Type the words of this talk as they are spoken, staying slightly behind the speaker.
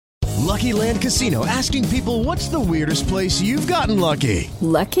Lucky Land Casino, asking people, what's the weirdest place you've gotten lucky?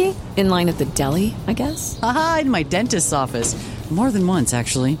 Lucky? In line at the deli, I guess? Aha, in my dentist's office. More than once,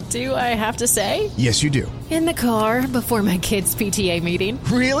 actually. Do I have to say? Yes, you do. In the car before my kids' PTA meeting.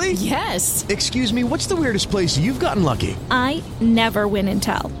 Really? Yes. Excuse me, what's the weirdest place you've gotten lucky? I never win and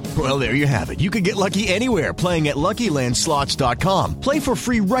tell. Well, there you have it. You can get lucky anywhere, playing at LuckyLandSlots.com. Play for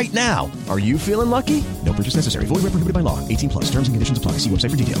free right now. Are you feeling lucky? No purchase necessary. Void where prohibited by law. 18+. Terms and conditions apply. See website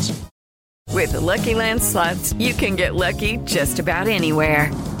for details. With the Lucky Land Slots, you can get lucky just about anywhere.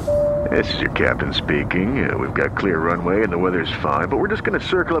 This is your captain speaking. We've got clear runway and the weather's fine, but we're just going to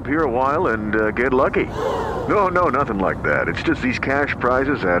circle up here a while and get lucky. No, nothing like that. It's just these cash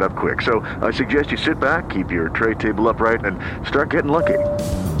prizes add up quick. So I suggest you sit back, keep your tray table upright, and start getting lucky.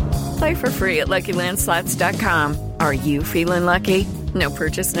 Play for free at LuckyLandSlots.com. Are you feeling lucky? No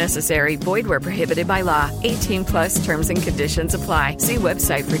purchase necessary. Void where prohibited by law. 18+ terms and conditions apply. See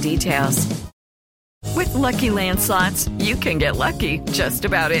website for details. With Lucky Land Slots, you can get lucky just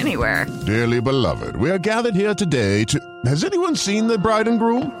about anywhere. Dearly beloved, we are gathered here today to... Has anyone seen the bride and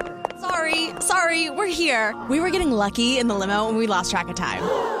groom? Sorry, we're here. We were getting lucky in the limo and we lost track of time.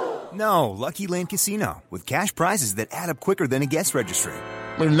 No, Lucky Land Casino, with cash prizes that add up quicker than a guest registry.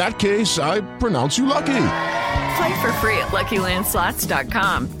 In that case, I pronounce you lucky. Play for free at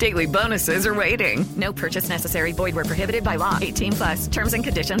LuckyLandSlots.com. Daily bonuses are waiting. No purchase necessary. Void where prohibited by law. 18+. Terms and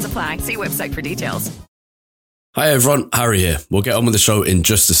conditions apply. See website for details. Hi everyone, Harry here. We'll get on with the show in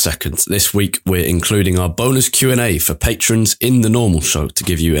just a second. This week we're including our bonus Q&A for patrons in the normal show to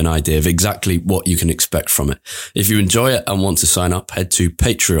give you an idea of exactly what you can expect from it. If you enjoy it and want to sign up, head to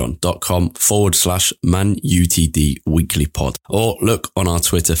patreon.com/ManUTD Weekly Pod or look on our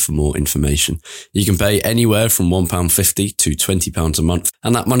Twitter for more information. You can pay anywhere from £1.50 to £20 a month,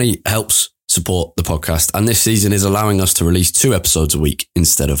 and that money helps support the podcast, and this season is allowing us to release 2 episodes a week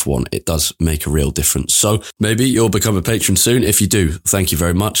instead of 1. It does make a real difference. So maybe you'll become a patron soon. If you do, thank you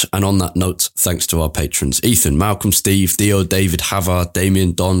very much. And on that note, thanks to our patrons: Ethan, Malcolm, Steve, Theo, David, Havard,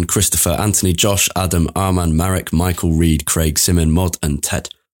 Damien, Don, Christopher, Anthony, Josh, Adam, Arman, Marek, Michael, Reed, Craig, Simon, Mod and Ted.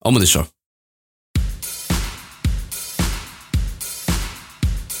 On with the show.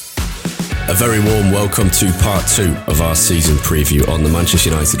 A very warm welcome to part 2 of our season preview on the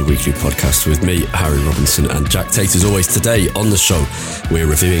Manchester United Weekly Podcast with me, Harry Robinson, and Jack Tate. As always, today on the show, we're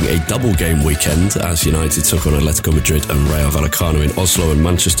reviewing a double game weekend as United took on Atletico Madrid and Rayo Vallecano in Oslo and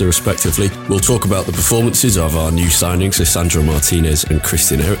Manchester, respectively. We'll talk about the performances of our new signings, Lisandro Martinez and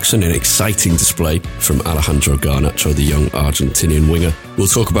Christian Eriksen, an exciting display from Alejandro Garnacho, the young Argentinian winger. We'll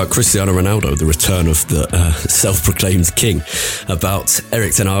talk about Cristiano Ronaldo, the return of the self-proclaimed king, about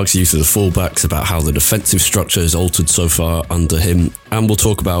Erik ten Hag's use of the fullbacks, about how the defensive structure has altered so far under him, and we'll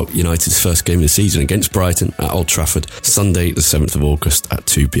talk about United's first game of the season against Brighton at Old Trafford, Sunday the 7th of August at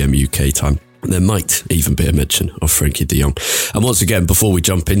 2 p.m. UK time. There might even be a mention of Frenkie de Jong. And once again, before we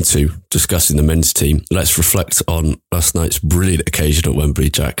jump into discussing the men's team, let's reflect on last night's brilliant occasion at Wembley,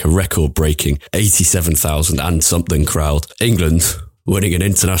 Jack. A record-breaking 87,000 and something crowd. England winning an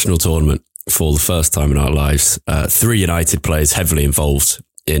international tournament for the first time in our lives. 3 United players heavily involved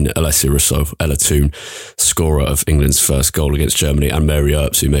in Alessia Russo, Ella Toone, scorer of England's first goal against Germany, and Mary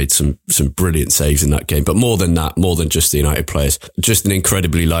Earps, who made some brilliant saves in that game. But more than that, more than just the United players, just an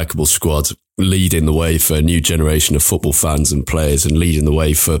incredibly likeable squad, leading the way for a new generation of football fans and players, and leading the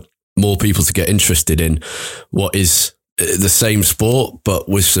way for more people to get interested in what is the same sport, but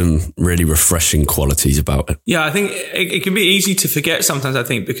with some really refreshing qualities about it. Yeah, I think it can be easy to forget sometimes, I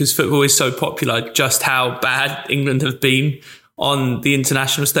think, because football is so popular, just how bad England have been on the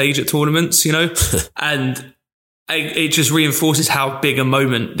international stage at tournaments, you know, and it just reinforces how big a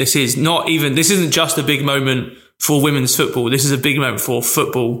moment this is. This isn't just a big moment for women's football. This is a big moment for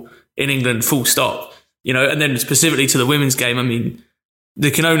football in England, full stop, you know, and then specifically to the women's game. I mean,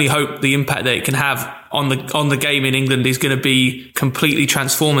 they can only hope the impact that it can have on the game in England is going to be completely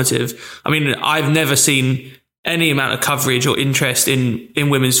transformative. I mean, I've never seen any amount of coverage or interest in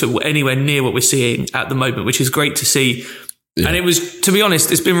women's football anywhere near what we're seeing at the moment, which is great to see. Yeah. And it was, to be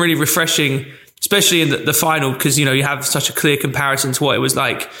honest, it's been really refreshing, especially in the final, because, you know, you have such a clear comparison to what it was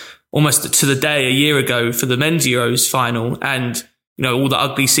like almost to the day a year ago for the men's Euros final. And, you know, all the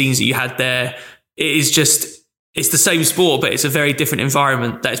ugly scenes that you had there. It is just, it's the same sport, but it's a very different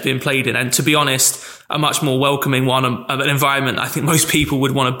environment that it's being played in. And to be honest, a much more welcoming one, an environment I think most people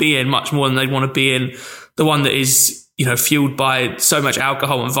would want to be in, much more than they'd want to be in the one that is, you know, fueled by so much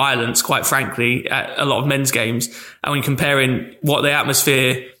alcohol and violence, quite frankly, at a lot of men's games. And when comparing what the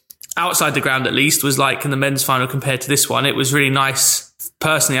atmosphere outside the ground, at least, was like in the men's final compared to this one, it was really nice,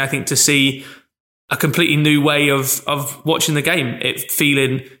 personally, I think, to see a completely new way of watching the game. It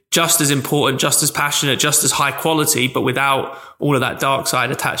feeling just as important, just as passionate, just as high quality, but without all of that dark side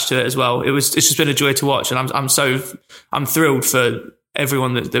attached to it as well. It's just been a joy to watch, and I'm thrilled for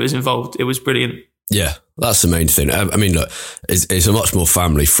everyone that was involved. It was brilliant. Yeah, that's the main thing. I mean, look, it's a much more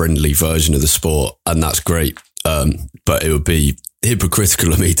family-friendly version of the sport, and that's great. But it would be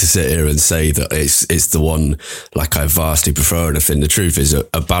hypocritical of me to sit here and say that it's the one like I vastly prefer. And I think the truth is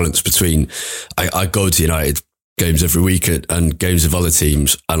a balance between. I go to United games every week and games of other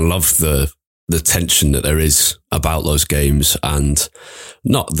teams, and love the tension that there is about those games, and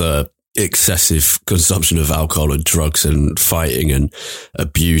not the excessive consumption of alcohol and drugs and fighting and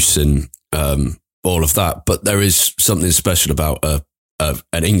abuse and all of that. But there is something special about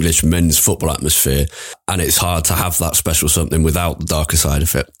an English men's football atmosphere, and it's hard to have that special something without the darker side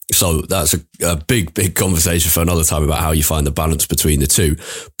of it. So that's a big conversation for another time about how you find the balance between the two.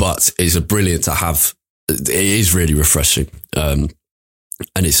 But it's brilliant to have. It is really refreshing.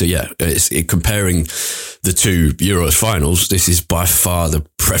 And it's comparing the two Euros finals. This is by far the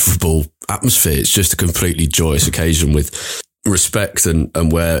preferable atmosphere. It's just a completely joyous occasion with respect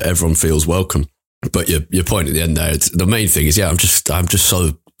and where everyone feels welcome. But your point at the end there, the main thing is, I'm just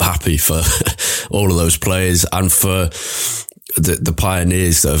so happy for all of those players and for the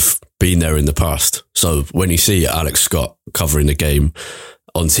pioneers that have been there in the past. So when you see Alex Scott covering the game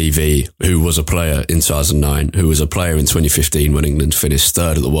on TV, who was a player in 2009, who was a player in 2015 when England finished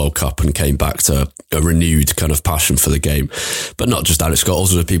third at the World Cup and came back to a renewed kind of passion for the game. But not just Alex Scott,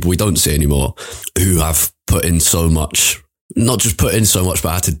 also the people we don't see anymore who have put in so much, not just put in so much,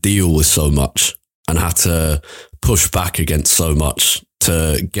 but had to deal with so much and had to push back against so much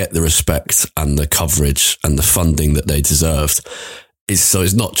to get the respect and the coverage and the funding that they deserved.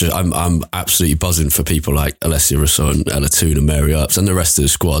 It's not just, I'm absolutely buzzing for people like Alessia Russo and Ella Toone and Mary Earps and the rest of the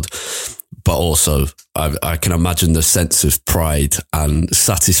squad. But also, I can imagine the sense of pride and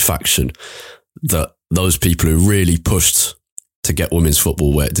satisfaction that those people who really pushed to get women's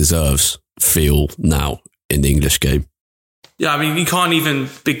football where it deserves feel now in the English game. Yeah, I mean, you can't even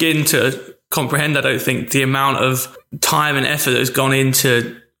begin to comprehend, I don't think, the amount of time and effort that has gone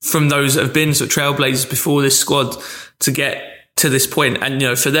into from those that have been sort of trailblazers before this squad to get to this point.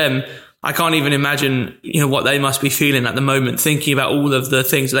 And, for them, I can't even imagine, what they must be feeling at the moment, thinking about all of the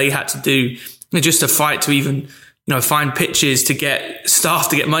things they had to do just to fight to even, find pitches, to get staff,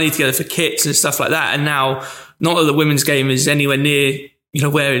 to get money together for kits and stuff like that. And now, not that the women's game is anywhere near,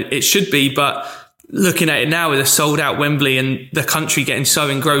 where it should be, but looking at it now with a sold out Wembley and the country getting so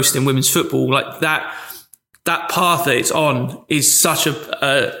engrossed in women's football, like that path that it's on is such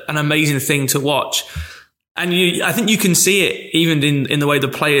an amazing thing to watch. And I think you can see it even in the way the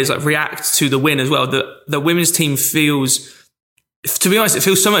players react to the win as well. The women's team feels, to be honest, it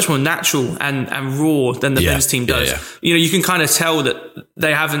feels so much more natural and raw than the men's team does. Yeah. You can kind of tell that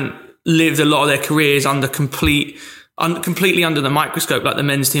they haven't lived a lot of their careers under completely under the microscope like the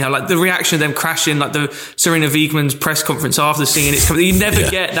men's team have. Like the reaction of them crashing, like the Serena Wiegman's press conference after singing it's coming. You never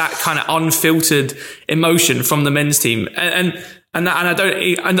get that kind of unfiltered emotion from the men's team. And I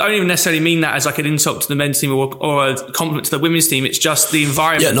don't even necessarily mean that as like an insult to the men's team or a compliment to the women's team. It's just the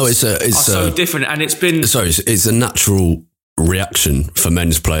environment. Yeah, no, it's so different, and it's been it's a natural reaction for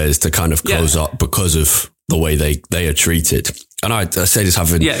men's players to kind of close up because of the way they are treated. And I say this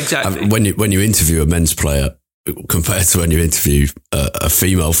exactly. When you interview a men's player compared to when you interview a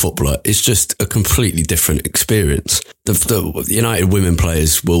female footballer, it's just a completely different experience. The United women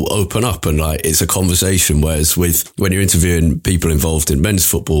players will open up and it's a conversation, whereas when you're interviewing people involved in men's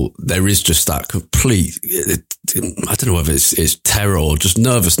football, there is just that complete, I don't know whether it's terror or just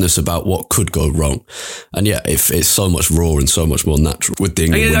nervousness about what could go wrong. And it's so much raw and so much more natural with the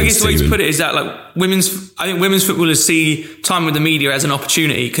England I guess the way to put it is that I think women's footballers see time with the media as an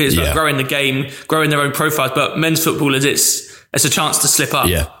opportunity because it's growing the game, growing their own profiles, but men's footballers, it's a chance to slip up.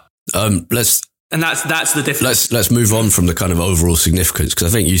 Yeah. And that's the difference. Let's move on from the kind of overall significance, because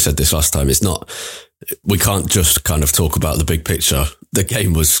I think you said this last time. We can't just kind of talk about the big picture. The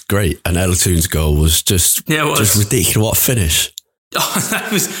game was great, and Ella Toone's goal was just ridiculous. What a finish!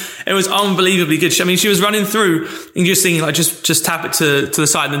 Oh, it was unbelievably good. I mean, she was running through and just thinking just tap it to the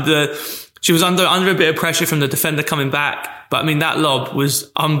side, and she was under a bit of pressure from the defender coming back. But I mean, that lob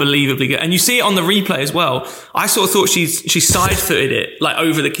was unbelievably good. And you see it on the replay as well. I sort of thought she side-footed it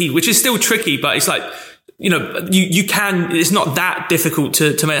over the keeper, which is still tricky, but it's you can, it's not that difficult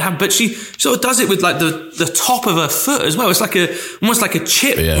to make it happen. But she sort of does it with the top of her foot as well. It's almost like a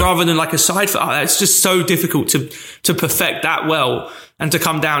chip rather than like a side foot. It's just so difficult to perfect that well and to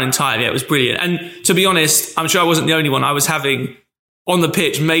come down in time. Yeah, it was brilliant. And to be honest, I'm sure I wasn't the only one. I was having on the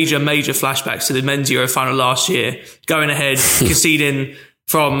pitch major flashbacks to the men's Euro final last year, going ahead, conceding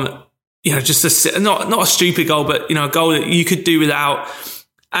from, just not a stupid goal, but, a goal that you could do without.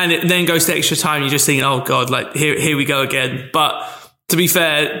 And it then goes to extra time. You're just thinking, oh God, like here we go again. But to be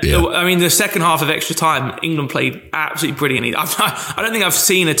fair, the second half of extra time, England played absolutely brilliantly. I don't think I've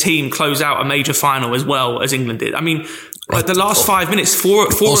seen a team close out a major final as well as England did. I mean, like the last 5 minutes, four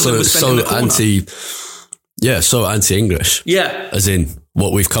of them were spent in the corner. So anti-English. Yeah. As in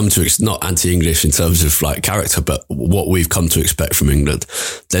what we've come to, not anti-English in terms of like character, but what we've come to expect from England.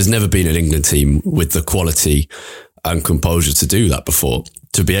 There's never been an England team with the quality and composure to do that before,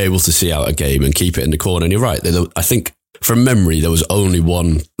 to be able to see out a game and keep it in the corner. And you're right. I think from memory, there was only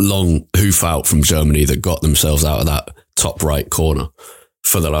one long hoof out from Germany that got themselves out of that top right corner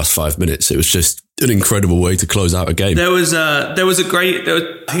for the last 5 minutes. It was just an incredible way to close out a game. I can't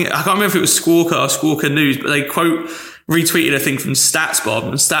remember if it was Squawker or Squawker News, but they retweeted a thing from StatsBomb,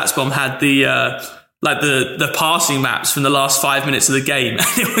 and StatsBomb had the passing maps from the last 5 minutes of the game.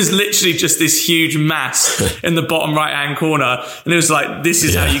 And it was literally just this huge mass in the bottom right-hand corner. And it was like, this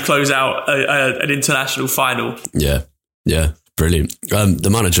is how you close out an international final. Yeah. Yeah. Brilliant. The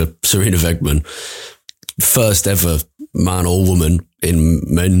manager, Serena Wegman, first ever man or woman in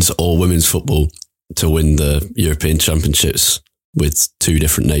men's or women's football to win the European Championships with two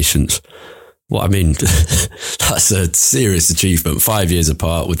different nations. Well, I mean, that's a serious achievement. 5 years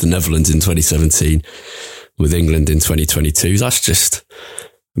apart, with the Netherlands in 2017, with England in 2022. That's just,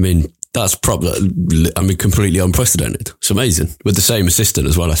 that's probably, completely unprecedented. It's amazing. With the same assistant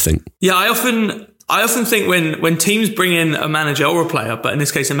as well, I think. Yeah, I often think when teams bring in a manager or a player, but in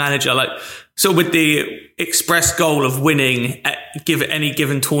this case a manager, like sort of with the express goal of winning at any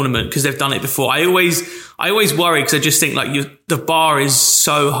given tournament, because they've done it before. I always worry, because I just think like the bar is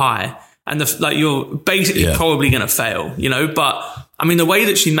so high. And you're basically probably going to fail, But I mean, the way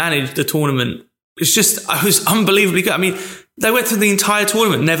that she managed the tournament it was unbelievably good. I mean, they went through the entire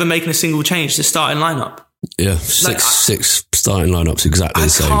tournament, never making a single change to starting lineup. Yeah, six starting lineups exactly the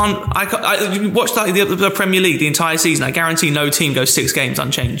same. I watched the Premier League the entire season. I guarantee no team goes 6 games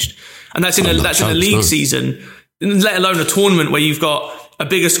unchanged, and that's in a league season, let alone a tournament where you've got a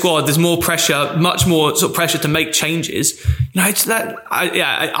bigger squad. There's more pressure, much more sort of pressure to make changes.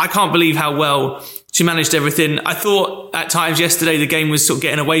 I can't believe how well she managed everything. I thought at times yesterday the game was sort of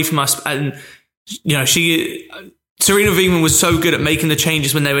getting away from us, and Serena Wegman was so good at making the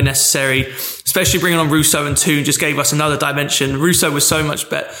changes when they were necessary, especially bringing on Russo and Toon just gave us another dimension. Russo was so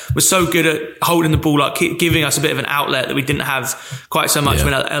good at holding the ball up, giving us a bit of an outlet that we didn't have quite so much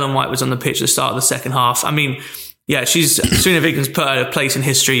when Ellen White was on the pitch at the start of the second half. I mean, yeah, Serena Wegman's put her a place in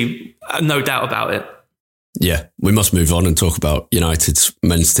history, no doubt about it. Yeah, we must move on and talk about United's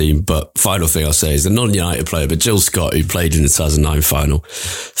men's team. But final thing I'll say is the non-United player, but Jill Scott, who played in the 2009 final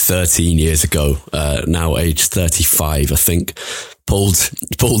 13 years ago, now aged 35, I think, pulled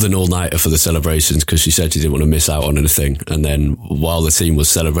an all-nighter for the celebrations because she said she didn't want to miss out on anything. And then while the team was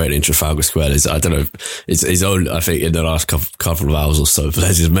celebrating in Trafalgar Square, I don't know, it's only, I think, in the last couple of hours or so, but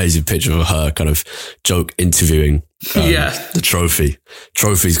there's this amazing picture of her kind of joke interviewing the trophy.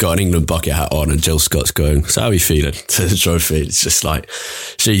 Trophy's got an England bucket hat on and Jill Scott's going, so how are you feeling to the trophy? It's just like,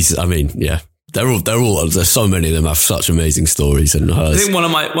 there's so many of them have such amazing stories, and hers. I think one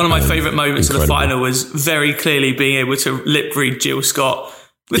of my favourite moments of the final was very clearly being able to lip read Jill Scott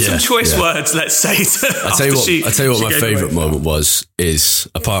with some choice words, let's say. I tell you what my favourite moment is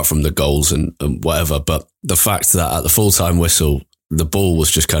apart from the goals and whatever, but the fact that at the full-time whistle, the ball was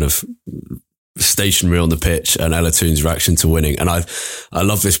just kind of stationary on the pitch, and Ella Toon's reaction to winning. And I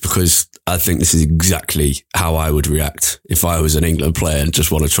love this because I think this is exactly how I would react if I was an England player and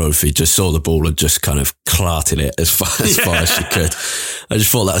just won a trophy, just saw the ball and just kind of clarted it as far as she could. I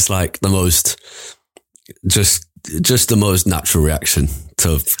just thought that's like the most, just the most natural reaction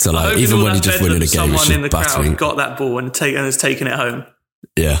to like, even when you're just winning a game, it's just battering. Got that ball and has taken it home.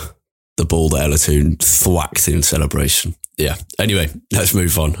 Yeah. The ball that Ella Toon thwacked in celebration. Yeah. Anyway, let's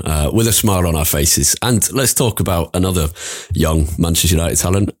move on with a smile on our faces. And let's talk about another young Manchester United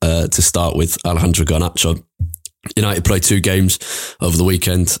talent to start with, Alejandro Garnacho. United played 2 games over the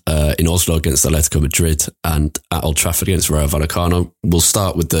weekend in Oslo against Atletico Madrid and at Old Trafford against Rayo Vallecano. We'll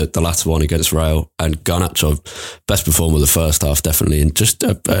start with the latter one against Rayo, and Garnacho, best performer of the first half, definitely, and just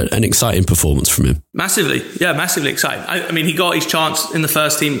an exciting performance from him. Massively exciting. I mean, he got his chance in the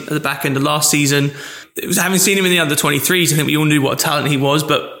first team at the back end of last season. Having seen him in the under 23s, I think we all knew what a talent he was,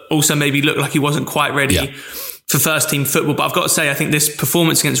 but also maybe looked like he wasn't quite ready for first team football. But I've got to say, I think this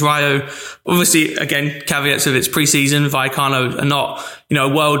performance against Rayo, obviously, again, caveats of its pre-season, Vallecano are not,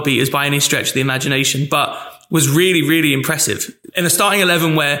 world beaters by any stretch of the imagination, but was really, really impressive. in a starting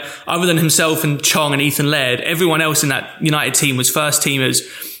 11 where, other than himself and Chong and Ethan Laird, everyone else in that United team was first teamers,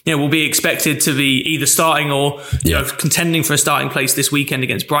 will be expected to be either starting or contending for a starting place this weekend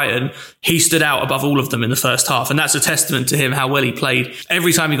against Brighton. He stood out above all of them in the first half, and that's a testament to him, how well he played.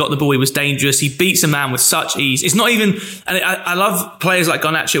 Every time he got the ball, he was dangerous. He beats a man with such ease. It's not even, and I love players like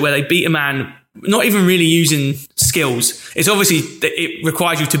Garnacho where they beat a man not even really using skills. It's obviously, it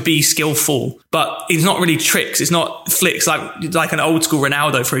requires you to be skillful, but it's not really tricks. It's not flicks like an old school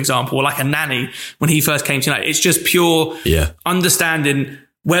Ronaldo, for example, or like a Nani when he first came to United. It's just pure understanding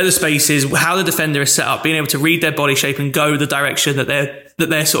where the space is, how the defender is set up, being able to read their body shape and go the direction that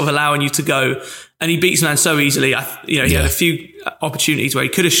they're sort of allowing you to go. And he beats man so easily. He had a few opportunities where he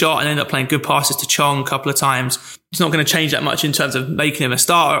could have shot and ended up playing good passes to Chong a couple of times. It's not going to change that much in terms of making him a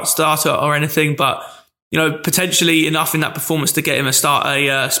starter or anything, but potentially enough in that performance to get him a spot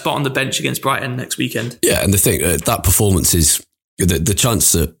on the bench against Brighton next weekend. Yeah, and the thing, that performance is the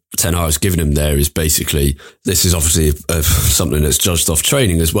chance that Ten Hag's given him there is basically, this is obviously something that's judged off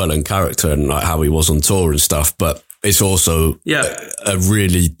training as well and character and like how he was on tour and stuff, but it's also a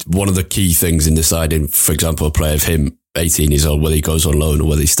really one of the key things in deciding, for example, a player of him, 18 years old, whether he goes on loan or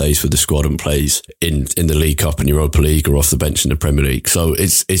whether he stays with the squad and plays in the League Cup and Europa League or off the bench in the Premier League. So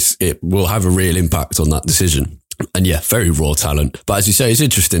it will have a real impact on that decision. And very raw talent. But as you say, it's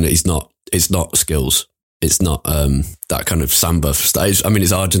interesting that it's not skills. It's not that kind of samba stage. I mean,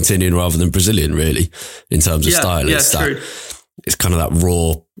 it's Argentinian rather than Brazilian, really, in terms of style. It's true. It's kind of that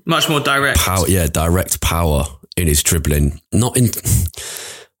raw, much more direct power. Yeah, direct power in his dribbling. Not in.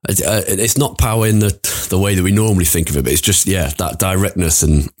 It's not power in the way that we normally think of it, but it's just that directness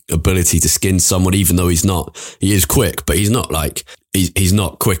and ability to skin someone. Even though he's not, he is quick, but he's not like he's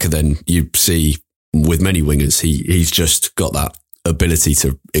not quicker than you see with many wingers. He's just got that ability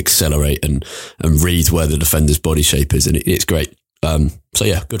to accelerate and read where the defender's body shape is, and it's great.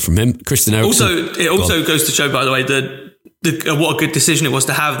 Good from him. Christian Eriksen. It also goes to show, by the way, what a good decision it was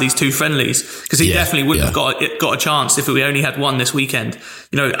to have these two friendlies, because he definitely wouldn't have got a chance if we only had one this weekend.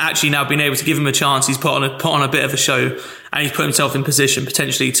 Actually now being able to give him a chance, he's put on a bit of a show, and he's put himself in position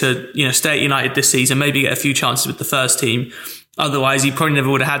potentially to stay at United this season, maybe get a few chances with the first team. Otherwise, he probably never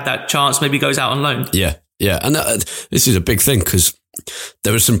would have had that chance. Maybe goes out on loan. Yeah, and this is a big thing because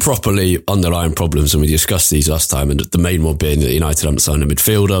there were some properly underlying problems, and we discussed these last time, and the main one being that United haven't signed a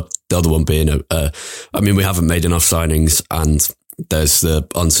midfielder, the other one being, we haven't made enough signings, and there's the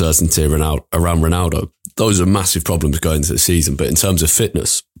uncertainty around Ronaldo. Those are massive problems going into the season, but in terms of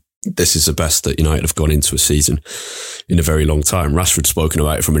fitness, this is the best that United have gone into a season in a very long time. Rashford's spoken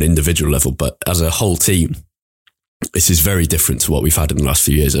about it from an individual level, but as a whole team, this is very different to what we've had in the last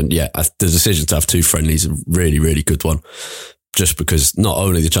few years. And the decision to have two friendlies is a really, really good one. Just because not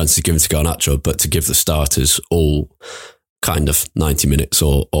only the chance is given to Garnacho, but to give the starters all kind of 90 minutes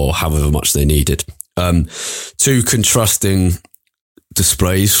or however much they needed. Two contrasting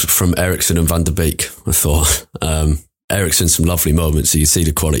displays from Eriksen and Van der Beek, I thought. Eriksen, some lovely moments. You can see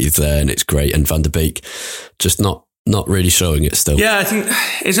the quality there and it's great. And Van der Beek just not really showing it still. Yeah, I think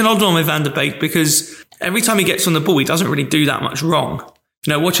it's an odd one with Van der Beek because every time he gets on the ball, he doesn't really do that much wrong.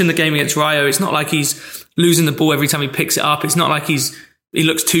 Watching the game against Rayo, it's not like he's losing the ball every time he picks it up. It's not like he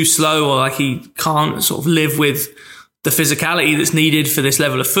looks too slow or like he can't sort of live with the physicality that's needed for this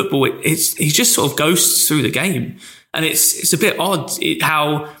level of football. He just sort of ghosts through the game. And it's a bit odd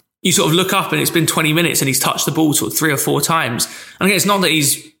how you sort of look up and it's been 20 minutes and he's touched the ball sort of 3 or 4 times. And again, it's not that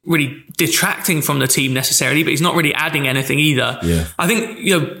he's really detracting from the team necessarily, but he's not really adding anything either. Yeah. I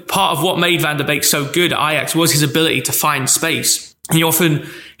think, part of what made Van der Beek so good at Ajax was his ability to find space. And you often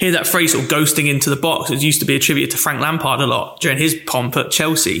hear that phrase sort of ghosting into the box. It used to be attributed to Frank Lampard a lot during his pomp at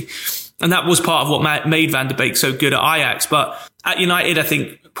Chelsea. And that was part of what made Van der Beek so good at Ajax. But at United, I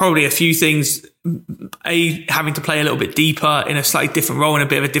think probably a few things. Having to play a little bit deeper in a slightly different role in a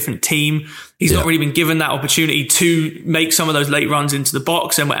bit of a different team. He's not really been given that opportunity to make some of those late runs into the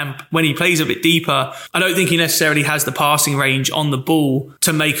box. And when he plays a bit deeper, I don't think he necessarily has the passing range on the ball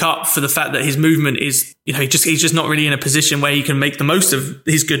to make up for the fact that his movement is, he's just not really in a position where he can make the most of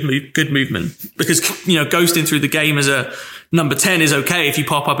his good movement. Because, ghosting through the game as a number 10 is okay if you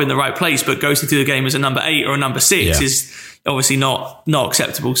pop up in the right place, but ghosting through the game as a number 8 or a number 6 is obviously not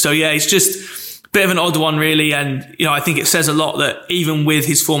acceptable. So it's just bit of an odd one, really. And, I think it says a lot that even with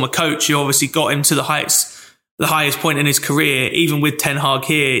his former coach, who obviously got him to the highest point in his career, even with Ten Hag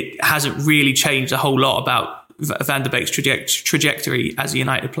here, it hasn't really changed a whole lot about Van der Beek's trajectory as a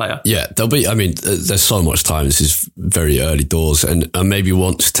United player. Yeah, there's so much time. This is very early doors. And maybe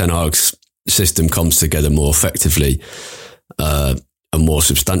once Ten Hag's system comes together more effectively, and more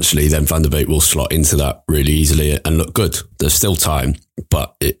substantially, then Van der Beek will slot into that really easily and look good. There's still time,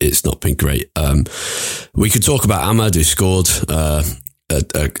 but it's not been great. We could talk about Ahmad, who scored a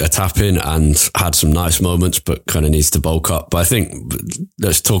tap in and had some nice moments, but kind of needs to bulk up. But I think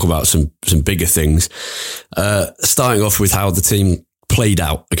let's talk about some bigger things. Starting off with how the team played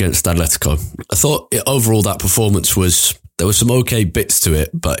out against Atletico. I thought overall that performance there were some okay bits to it,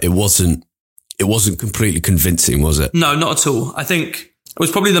 but it wasn't completely convincing, was it? No, not at all. I think it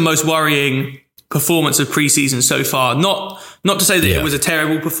was probably the most worrying performance of pre-season so far. Not to say that it was a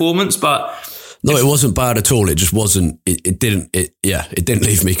terrible performance, but no, it wasn't bad at all. It just wasn't. It didn't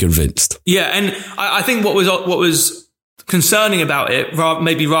leave me convinced. Yeah, and I think what was concerning about it,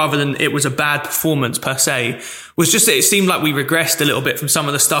 maybe rather than it was a bad performance per se, was just that it seemed like we regressed a little bit from some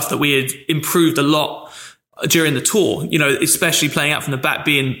of the stuff that we had improved a lot during the tour, especially playing out from the back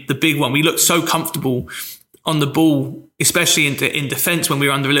being the big one. We looked so comfortable on the ball, especially in defence when we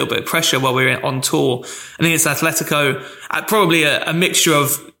were under a little bit of pressure while we were on tour. And against Atletico, probably a mixture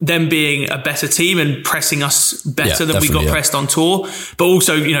of them being a better team and pressing us better than we got pressed on tour, but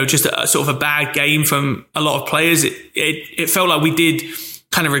also, just a sort of a bad game from a lot of players. It felt like we did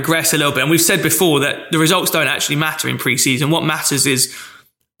kind of regress a little bit. And we've said before that the results don't actually matter in pre-season. What matters is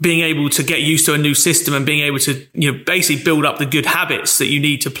being able to get used to a new system and being able to, basically build up the good habits that you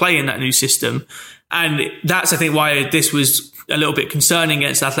need to play in that new system. And that's, I think, why this was a little bit concerning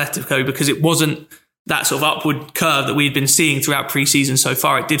against Atletico, because it wasn't that sort of upward curve that we'd been seeing throughout pre-season so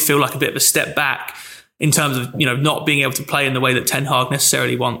far. It did feel like a bit of a step back in terms of, not being able to play in the way that Ten Hag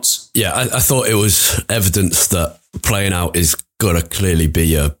necessarily wants. Yeah, I thought it was evidence that playing out is going to clearly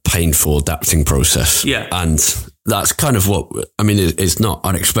be a painful adapting process. Yeah. And that's kind of it's not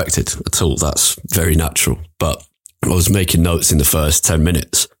unexpected at all. That's very natural. But I was making notes in the first 10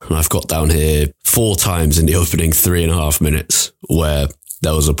 minutes, and I've got down here 4 times in the opening 3.5 minutes where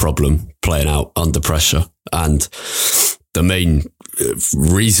there was a problem playing out under pressure. And the main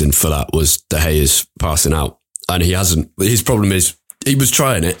reason for that was De Gea's passing out. And his problem is he was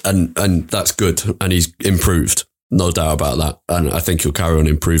trying it, and that's good. And he's improved. No doubt about that. And I think he'll carry on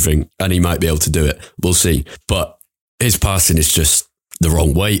improving, and he might be able to do it. We'll see. But his passing is just the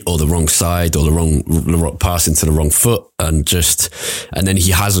wrong weight or the wrong side or the wrong passing to the wrong foot. And then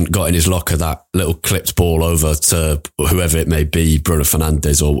he hasn't got in his locker that little clipped ball over to whoever it may be, Bruno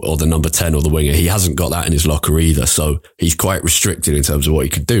Fernandes or the number 10 or the winger. He hasn't got that in his locker either. So he's quite restricted in terms of what he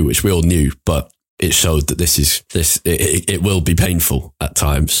could do, which we all knew, but it showed that it will be painful at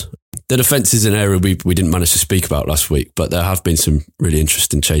times. The defence is an area we didn't manage to speak about last week, but there have been some really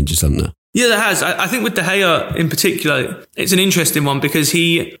interesting changes, haven't there? Yeah, there has. I think with De Gea in particular, it's an interesting one because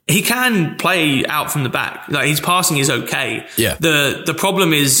he can play out from the back. Like, his passing is okay. Yeah. The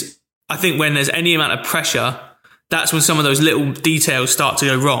problem is, I think when there's any amount of pressure, that's when some of those little details start to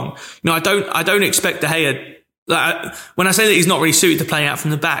go wrong. I don't expect De Gea. When I say that he's not really suited to playing out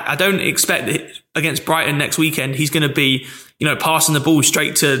from the back, I don't expect that against Brighton next weekend he's going to be, passing the ball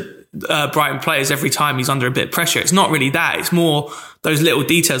straight to Brighton players every time he's under a bit of pressure. It's not really that. It's more those little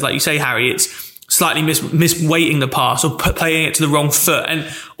details, like you say, Harry. It's slightly misweighting the pass or playing it to the wrong foot, and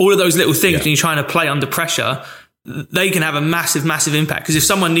all of those little things when you're trying to play under pressure, they can have a massive, massive impact. Because if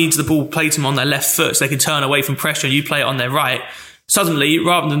someone needs the ball played to them on their left foot so they can turn away from pressure and you play it on their right, suddenly,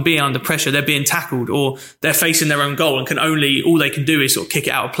 rather than being under pressure, they're being tackled or they're facing their own goal and all they can do is sort of kick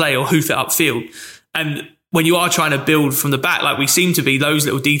it out of play or hoof it upfield. And when you are trying to build from the back, like we seem to be, those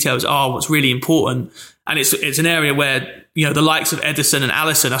little details are what's really important. And it's an area where, the likes of Ederson and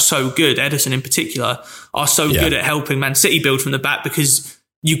Alisson are so good. Ederson in particular are so good at helping Man City build from the back, because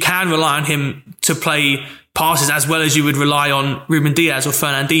you can rely on him to play passes as well as you would rely on Ruben Diaz or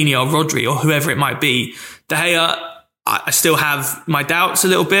Fernandinho or Rodri or whoever it might be. De Gea, I still have my doubts a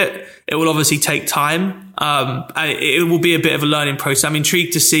little bit. It will obviously take time. It will be a bit of a learning process. I'm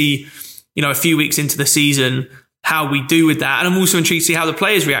intrigued to see, a few weeks into the season, how we do with that. And I'm also intrigued to see how the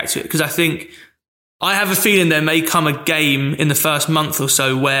players react to it, because I have a feeling there may come a game in the first month or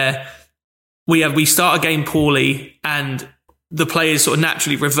so where we start a game poorly and the players sort of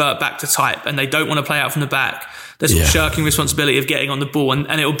naturally revert back to type and they don't want to play out from the back. They're sort of shirking responsibility of getting on the ball.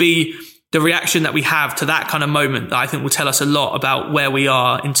 And it'll be the reaction that we have to that kind of moment that I think will tell us a lot about where we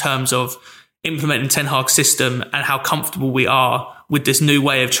are in terms of implementing Ten Hag's system and how comfortable we are with this new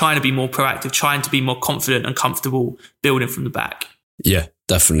way of trying to be more proactive, trying to be more confident and comfortable building from the back. Yeah,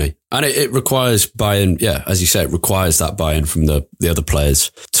 definitely. And it requires buy-in. Yeah, as you say, it requires that buy-in from the other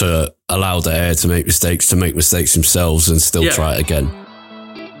players to allow De Gea to make mistakes themselves and still try it again.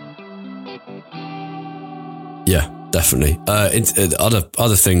 Yeah, definitely.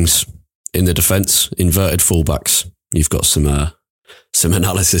 Other things in the defence, inverted fullbacks. You've got some some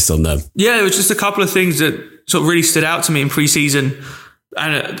analysis on them. Yeah, there was just a couple of things that sort of really stood out to me in pre-season.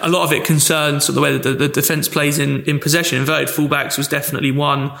 And a lot of it concerns sort of the way that the defence plays in possession. Inverted fullbacks was definitely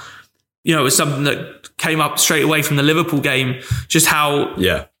one. You know, it was something that came up straight away from the Liverpool game, just how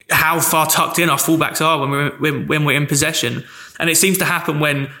far tucked in our fullbacks are when we're in possession. And it seems to happen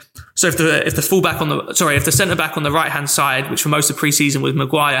if the centre back on the right hand side, which for most of pre-season with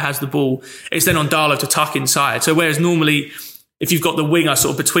Maguire, has the ball, it's then on Darlow to tuck inside. So whereas normally if you've got the winger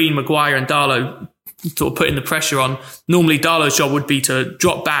sort of between Maguire and Darlow sort of putting the pressure on, normally Darlow's job would be to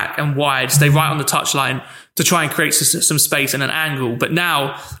drop back and wide, stay right on the touchline to try and create some space and an angle. But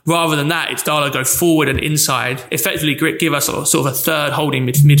now, rather than that, it's Darlow go forward and inside, effectively give us sort of a third holding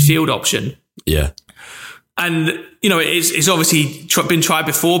midfield option. Yeah. And, you know, it's obviously been tried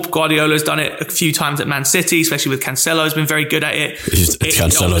before. Guardiola's done it a few times at Man City, especially with Cancelo. Has been very good at it.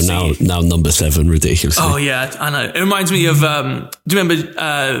 Cancelo now number 7, ridiculously. Oh, yeah, I know. It reminds me of, do you remember,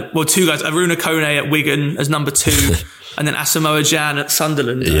 two guys, Aruna Kone at Wigan as number 2, and then Asamoah Gyan at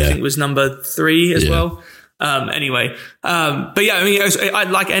Sunderland, I think was number 3 as well. Anyway, but yeah, I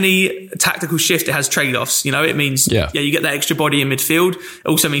mean, like any tactical shift, it has trade-offs. You know, it means, you get that extra body in midfield. It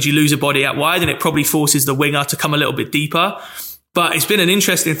also means you lose a body out wide, and it probably forces the winger to come a little bit deeper. But it's been an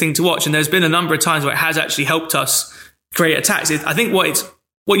interesting thing to watch, and there's been a number of times where it has actually helped us create attacks. I think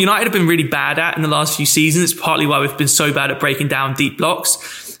what United have been really bad at in the last few seasons, partly why we've been so bad at breaking down deep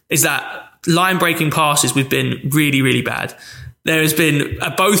blocks, is that line breaking passes we've been really, really bad. There has been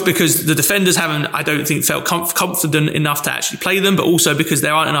both because the defenders haven't, I don't think, felt confident enough to actually play them, but also because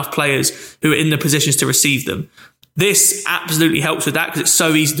there aren't enough players who are in the positions to receive them. This absolutely helps with that because it's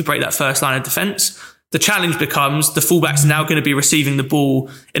so easy to break that first line of defence. The challenge becomes the fullbacks are now going to be receiving the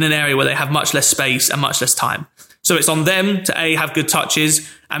ball in an area where they have much less space and much less time. So it's on them to A, have good touches,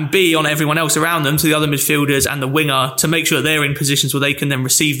 and B, on everyone else around them, to the other midfielders and the winger, to make sure they're in positions where they can then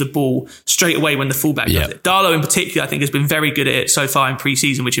receive the ball straight away when the fullback does it. Darlow in particular, I think, has been very good at it so far in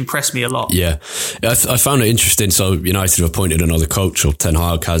pre-season, which impressed me a lot. Yeah, I found it interesting. So United have appointed another coach, or Ten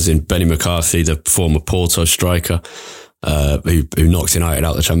Hag has, in Benny McCarthy, the former Porto striker, who knocked United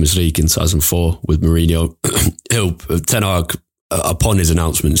out of the Champions League in 2004 with Mourinho. Ten Hag, upon his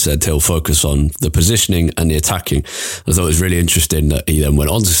announcement, said he'll focus on the positioning and the attacking. I thought it was really interesting that he then went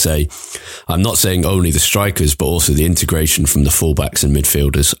on to say, I'm not saying only the strikers, but also the integration from the fullbacks and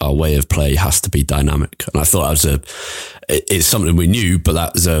midfielders. Our way of play has to be dynamic. And I thought it's something we knew, but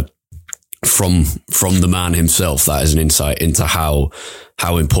that was from the man himself, that is an insight into how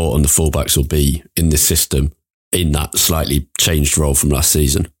important the fullbacks will be in this system in that slightly changed role from last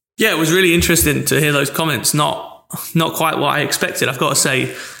season. Yeah, it was really interesting to hear those comments. Not quite what I expected, I've got to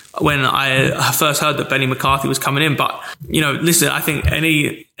say, when I first heard that Benny McCarthy was coming in. But, you know, listen, I think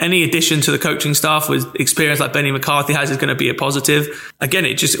any addition to the coaching staff with experience like Benny McCarthy has is going to be a positive. Again,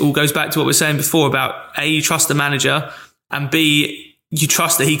 it just all goes back to what we were saying before about A, you trust the manager, and B, you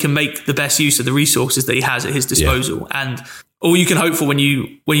trust that he can make the best use of the resources that he has at his disposal. Yeah. And all you can hope for when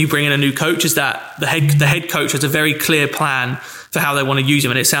you bring in a new coach is that the head coach has a very clear plan for how they want to use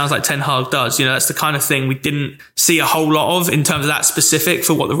him. And it sounds like Ten Hag does. You know, that's the kind of thing we didn't see a whole lot of in terms of that specific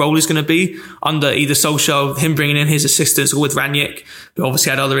for what the role is going to be under either Solskjaer, him bringing in his assistants, or with Ranić, who obviously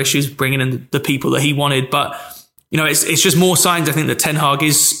had other issues bringing in the people that he wanted. But, you know, it's just more signs, I think, that Ten Hag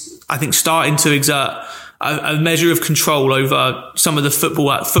is, I think, starting to exert a measure of control over some of the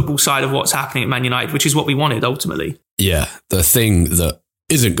football side of what's happening at Man United, which is what we wanted ultimately. Yeah, the thing that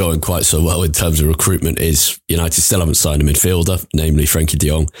isn't going quite so well in terms of recruitment is United still haven't signed a midfielder, namely Frenkie de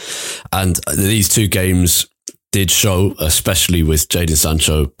Jong. And these two games did show, especially with Jadon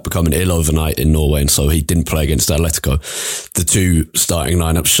Sancho becoming ill overnight in Norway, and so he didn't play against Atletico. The two starting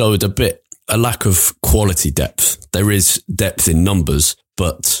lineups showed a lack of quality depth. There is depth in numbers,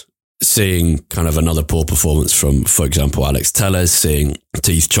 but seeing kind of another poor performance from, for example, Alex Telles, seeing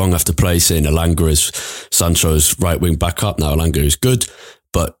Teeth Chong have to play, seeing Elanga as Sancho's right wing backup. Now, Elanga is good,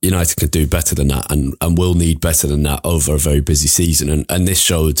 but United can do better than that and will need better than that over a very busy season. And this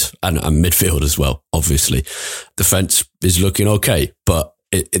showed, and midfield as well, obviously. Defence is looking okay, but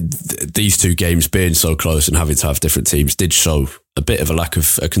these two games being so close and having to have different teams did show a bit of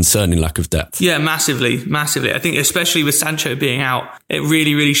a concerning lack of depth. Yeah, massively. I think especially with Sancho being out, it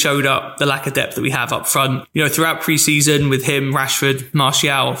really, really showed up the lack of depth that we have up front. You know, throughout pre-season with him, Rashford,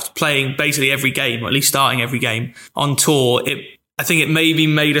 Martial playing basically every game, or at least starting every game on tour, I think it maybe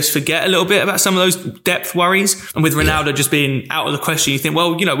made us forget a little bit about some of those depth worries. And with Ronaldo just being out of the question, you think,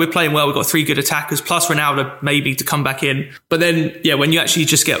 well, we're playing well. We've got 3 good attackers plus Ronaldo maybe to come back in. But then, when you actually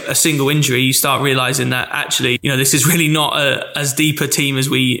just get a single injury, you start realizing that actually, this is really not as deep a team as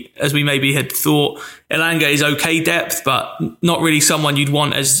we maybe had thought. Elanga is okay depth, but not really someone you'd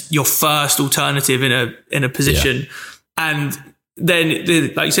want as your first alternative in a position. And then,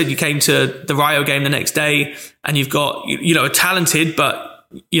 like you said, you came to the Rio game the next day and you've got, a talented, but,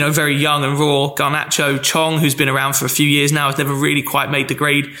 very young and raw Garnacho. Chong, who's been around for a few years now, has never really quite made the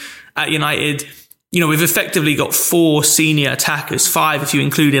grade at United. We've effectively got 4 senior attackers, 5 if you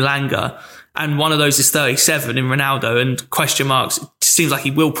include Elanga. And one of those is 37 in Ronaldo, and question marks. It seems like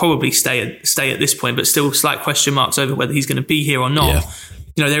he will probably stay at this point, but still slight question marks over whether he's going to be here or not.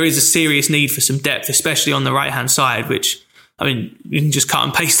 Yeah. There is a serious need for some depth, especially on the right-hand side, which, you can just cut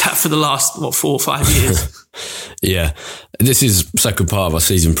and paste that for the last, 4 or 5 years. Yeah. This is second part of our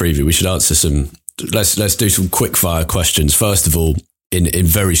season preview. We should answer let's do some quick fire questions. First of all, in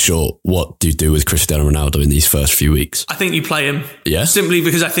very short, what do you do with Cristiano Ronaldo in these first few weeks? I think you play him. Yeah. Simply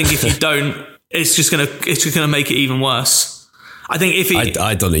because I think if you don't, it's just gonna make it even worse. I think if he,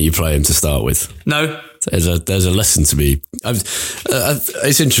 I don't think you play him to start with. No. There's a lesson to be.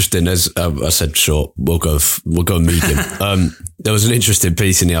 It's interesting. As I said, short. We'll go medium. There was an interesting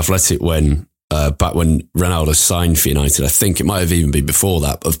piece in The Athletic when back when Ronaldo signed for United. I think it might have even been before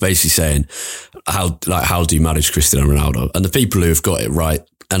that, of basically saying how do you manage Cristiano Ronaldo? And the people who have got it right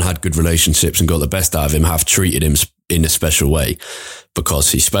and had good relationships and got the best out of him have treated him in a special way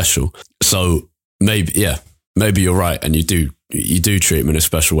because he's special. So maybe you're right, and you do treat him in a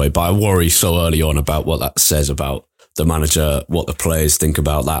special way, but I worry so early on about what that says about the manager, what the players think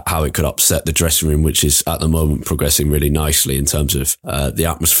about that, how it could upset the dressing room, which is at the moment progressing really nicely in terms of the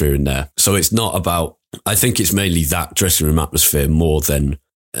atmosphere in there. So it's not about, I think it's mainly that dressing room atmosphere more than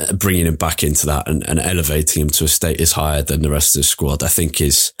bringing him back into that and elevating him to a status higher than the rest of the squad. I think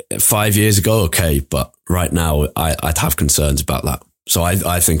is 5 years ago, okay, but right now I'd have concerns about that. So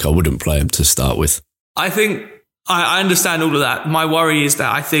I think I wouldn't play him to start with. I think I understand all of that. My worry is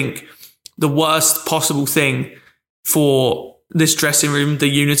that I think the worst possible thing for this dressing room, the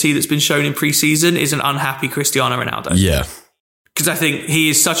unity that's been shown in pre-season, is an unhappy Cristiano Ronaldo. Yeah. Because I think he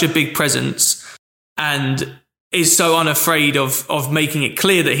is such a big presence and is so unafraid of making it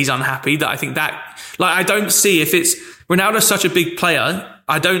clear that he's unhappy that I think that, I don't see if it's Ronaldo's such a big player.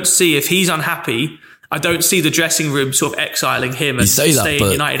 I don't see if he's unhappy. I don't see the dressing room sort of exiling him and staying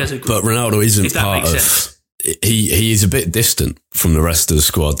United as a group. But Ronaldo isn't part of. He is a bit distant from the rest of the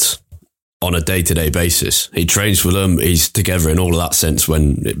squad on a day-to-day basis. He trains with them. He's together in all of that sense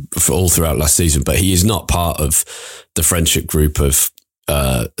all throughout last season, but he is not part of the friendship group of,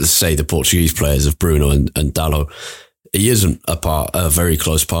 say, the Portuguese players of Bruno and Dalot. He isn't a very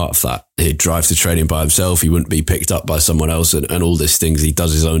close part of that. He'd drive to training by himself. He wouldn't be picked up by someone else and all these things. He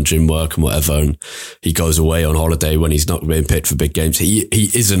does his own gym work and whatever. And he goes away on holiday when he's not being picked for big games. He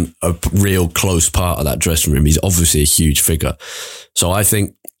isn't a real close part of that dressing room. He's obviously a huge figure. So I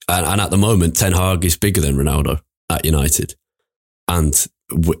think, and at the moment, Ten Hag is bigger than Ronaldo at United. And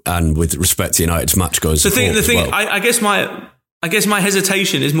with respect to United's match goals. I guess my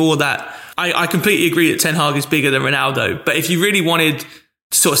hesitation is more that I completely agree that Ten Hag is bigger than Ronaldo. But if you really wanted to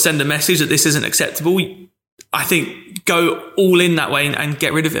sort of send a message that this isn't acceptable, I think go all in that way and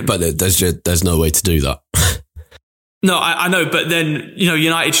get rid of him. But there's no way to do that. No, I know. But then,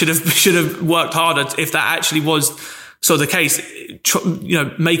 United should have worked harder if that actually was sort of the case.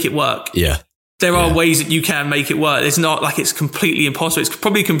 Make it work. Yeah. There are ways that you can make it work. It's not like it's completely impossible. It's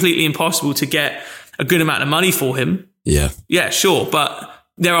probably completely impossible to get a good amount of money for him. Yeah. Yeah, sure. But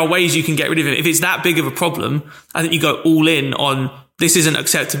there are ways you can get rid of him. If it's that big of a problem, I think you go all in on this isn't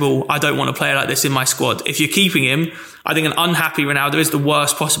acceptable. I don't want to play like this in my squad. If you're keeping him, I think an unhappy Ronaldo is the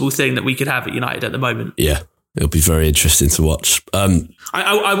worst possible thing that we could have at United at the moment. Yeah. It'll be very interesting to watch.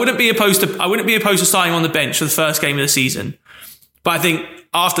 I wouldn't be opposed to starting on the bench for the first game of the season. But I think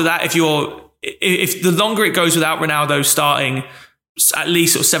after that, if the longer it goes without Ronaldo starting at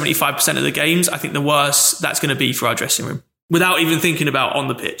least sort of 75% of the games, I think the worse that's going to be for our dressing room without even thinking about on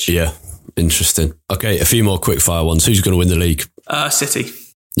the pitch. Yeah. Interesting. Okay. A few more quick fire ones. Who's going to win the league? City.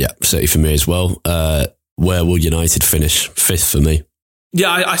 Yeah. City for me as well. Where will United finish? 5th for me.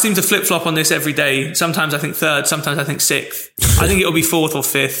 Yeah. I seem to flip flop on this every day. Sometimes I think 3rd, sometimes I think 6th. I think it'll be 4th or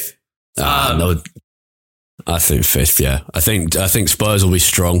 5th. No. I think 5th. Yeah. I think Spurs will be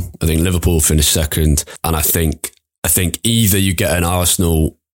strong. I think Liverpool will finish 2nd. And I think either you get an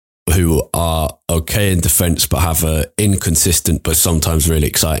Arsenal who are okay in defence but have a inconsistent but sometimes really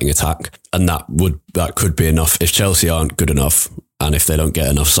exciting attack, and that could be enough. If Chelsea aren't good enough, And if they don't get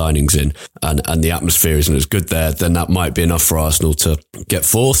enough signings in and the atmosphere isn't as good there, then that might be enough for Arsenal to get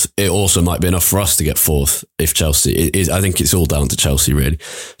fourth. It also might be enough for us to get fourth if Chelsea is. I think it's all down to Chelsea, really.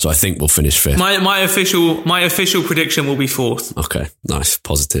 So I think we'll finish fifth. My official prediction will be fourth. Okay, nice,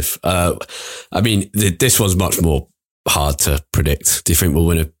 positive. I mean, this one's much more hard to predict. Do you think we'll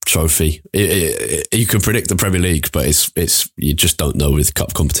win a trophy? You can predict the Premier League, but it's you just don't know with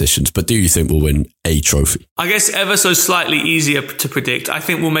cup competitions. But do you think we'll win a trophy? I guess ever so slightly easier to predict. I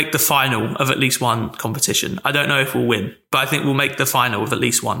think we'll make the final of at least one competition. I don't know if we'll win, but I think we'll make the final of at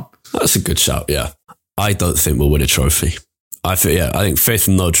least one. That's a good shout, yeah. I don't think we'll win a trophy. I think fifth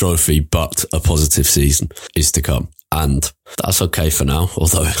and no trophy, but a positive season is to come. And that's okay for now,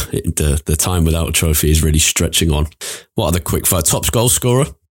 although the time without a trophy is really stretching on. What are the quick fire? Top goal scorer?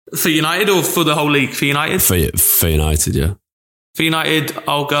 For United or for the whole league? For United? For United, yeah. For United,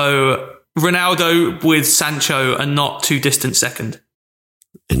 I'll go Ronaldo with Sancho and not too distant second.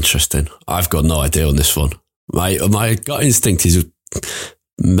 Interesting. I've got no idea on this one. My gut instinct is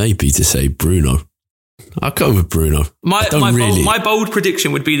maybe to say Bruno. I'll go with Bruno. My bold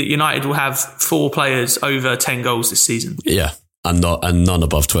prediction would be that United will have 4 players over 10 goals this season. Yeah, and none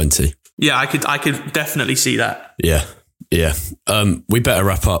above 20. Yeah, I could definitely see that. Yeah. We better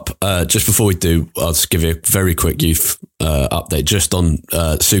wrap up. Just before we do, I'll just give you a very quick youth update just on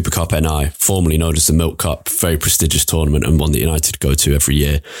Super Cup NI, formerly known as the Milk Cup, very prestigious tournament and one that United go to every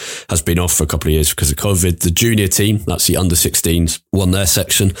year, has been off for a couple of years because of COVID. The junior team, that's the under-16s, won their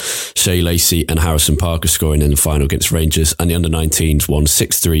section. Shea Lacey and Harrison Parker scoring in the final against Rangers, and the under-19s won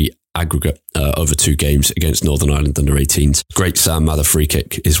 6-3 aggregate over 2 games against Northern Ireland under-18s. Great Sam Mather free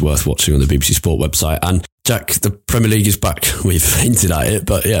kick is worth watching on the BBC Sport website. And Jack, the Premier League is back. We've hinted at it,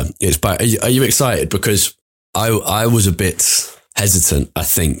 but yeah, it's back. Are you excited? Because I was a bit hesitant, I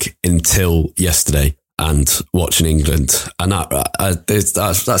think, until yesterday and watching England. And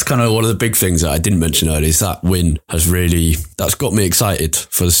that's kind of one of the big things that I didn't mention earlier, is that win that's got me excited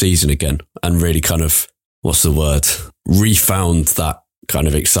for the season again and really kind of, refound that kind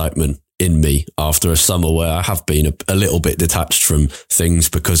of excitement in me after a summer where I have been a little bit detached from things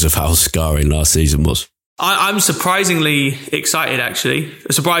because of how scarring last season was. I'm surprisingly excited, actually.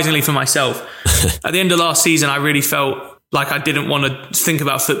 Surprisingly for myself. At the end of last season, I really felt like I didn't want to think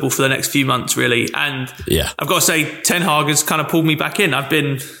about football for the next few months, really. And yeah, I've got to say, Ten Hag has kind of pulled me back in. I've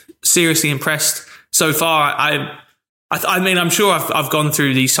been seriously impressed so far. I mean, I'm sure I've gone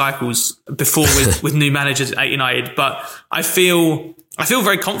through these cycles before with new managers at United, but I feel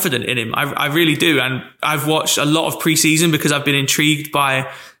very confident in him. I really do. And I've watched a lot of pre-season because I've been intrigued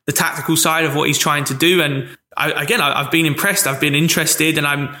by the tactical side of what he's trying to do. And I've been impressed. I've been interested, and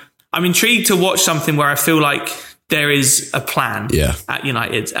I'm intrigued to watch something where I feel like there is a plan at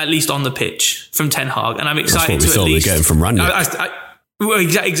United, at least on the pitch, from Ten Hag. And I'm excited That's what we to at least getting from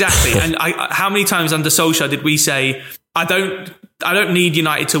Ranić. Exactly. And how many times under Solskjaer did we say, I don't need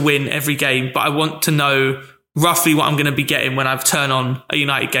United to win every game, but I want to know roughly what I'm going to be getting when I've turned on a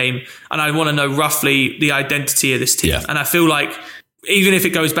United game. And I want to know roughly the identity of this team. Yeah. And I feel like even if it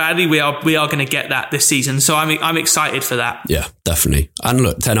goes badly, we are going to get that this season. So I'm excited for that. Yeah, definitely. And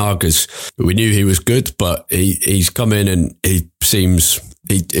look, Ten Hag we knew he was good, but he's come in and he seems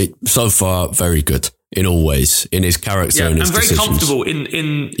so far very good in all ways, in his character and his very decisions. Comfortable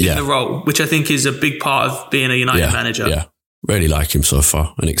in the role, which I think is a big part of being a United manager. Yeah, really like him so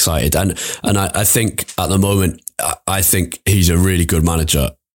far and excited. And I think at the moment, I think he's a really good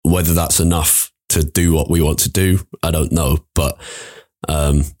manager. Whether that's enough to do what we want to do, I don't know. But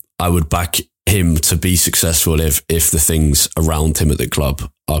I would back him to be successful if the things around him at the club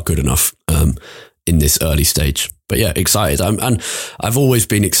are good enough in this early stage. But yeah, excited. And I've always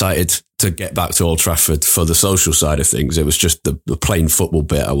been excited to get back to Old Trafford for the social side of things. It was just the plain football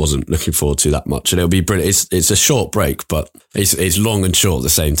bit I wasn't looking forward to that much. And it'll be brilliant. It's a short break, but it's long and short at the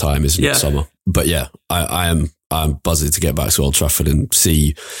same time, isn't it, summer? But yeah, I'm buzzing to get back to Old Trafford and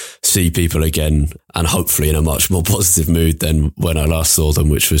see people again, and hopefully in a much more positive mood than when I last saw them,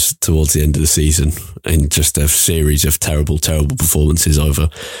 which was towards the end of the season, in just a series of terrible, terrible performances over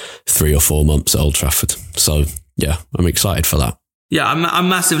 3 or 4 months at Old Trafford. So yeah, I'm excited for that. Yeah, I'm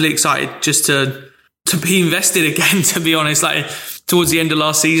massively excited just to be invested again, to be honest. Like towards the end of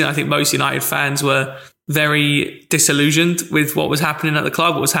last season, I think most United fans were very disillusioned with what was happening at the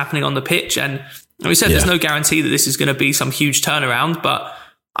club, what was happening on the pitch. And we said there's no guarantee that this is going to be some huge turnaround, but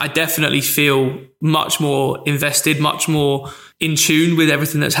I definitely feel much more invested, much more in tune with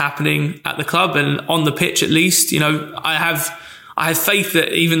everything that's happening at the club and on the pitch, at least. You know, I have faith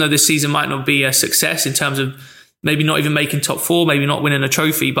that even though this season might not be a success in terms of maybe not even making top 4, maybe not winning a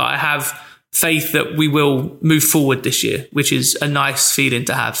trophy, but I have faith that we will move forward this year, which is a nice feeling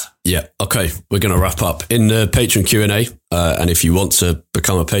to have. Yeah. Okay. We're going to wrap up in the Patreon Q&A. And if you want to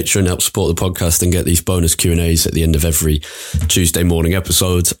become a patron, help support the podcast and get these bonus Q&As at the end of every Tuesday morning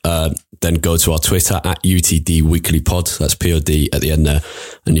episode, then go to our Twitter at UTD Weekly Pod. That's POD at the end there.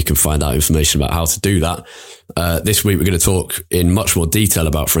 And you can find out information about how to do that. This week, we're going to talk in much more detail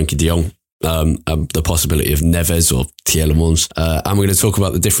about Frenkie de Jong. The possibility of Neves or Tielemans. And we're going to talk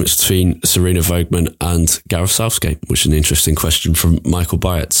about the difference between Serena Weigmann and Gareth Southgate, which is an interesting question from Michael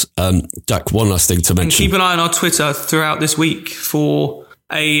Byatts. Jack, one last thing to mention. And keep an eye on our Twitter throughout this week for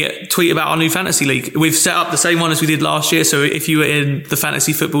a tweet about our new fantasy league. We've set up the same one as we did last year. So if you were in the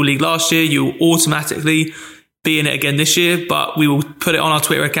Fantasy Football League last year, you'll automatically be in it again this year, but we will put it on our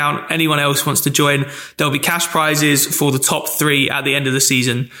Twitter account. Anyone else wants to join, there'll be cash prizes for the top 3 at the end of the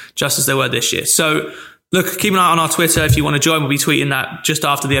season, just as there were this year. So look, keep an eye on our Twitter. If you want to join, we'll be tweeting that just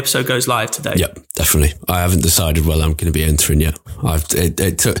after the episode goes live today. Yep, definitely. I haven't decided whether I'm going to be entering yet.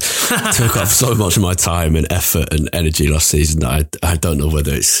 It took up so much of my time and effort and energy last season that I don't know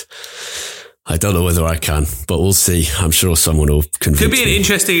whether I can, but we'll see. I'm sure someone will convince me. Could be an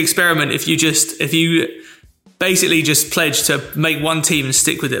interesting experiment if you basically just pledge to make one team and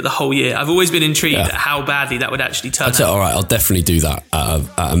stick with it the whole year. I've always been intrigued at how badly that would actually turn out. All right, I'll definitely do that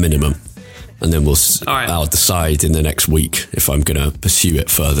at a minimum. And then I'll decide in the next week if I'm going to pursue it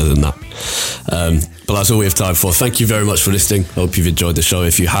further than that. But that's all we have time for. Thank you very much for listening. Hope you've enjoyed the show.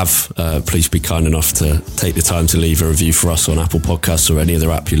 If you have, please be kind enough to take the time to leave a review for us on Apple Podcasts or any other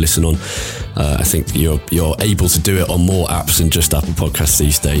app you listen on. I think you're able to do it on more apps than just Apple Podcasts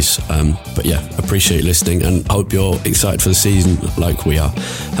these days. But yeah, appreciate you listening and hope you're excited for the season like we are.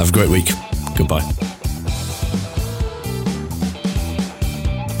 Have a great week. Goodbye.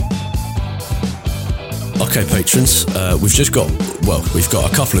 Okay, patrons, we've got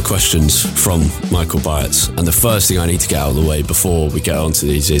a couple of questions from Michael Byatts, and the first thing I need to get out of the way before we get on to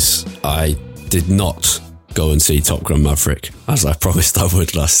these is I did not go and see Top Gun Maverick, as I promised I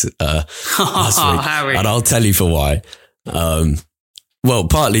would last week, Harry. And I'll tell you for why.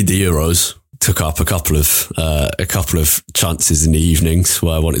 Partly the Euros took up a couple of chances in the evenings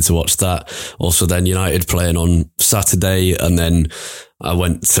where I wanted to watch that. Also, then United playing on Saturday, and then I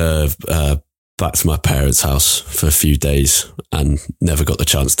went to back to my parents' house for a few days and never got the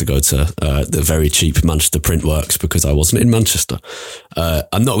chance to go to the very cheap Manchester Printworks because I wasn't in Manchester.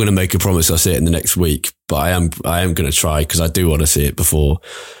 I'm not going to make a promise I'll see it in the next week, but I am going to try because I do want to see it before.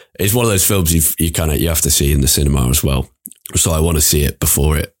 It's one of those films you have to see in the cinema as well. So I want to see it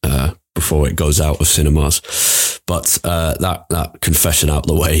before it goes out of cinemas. But that confession out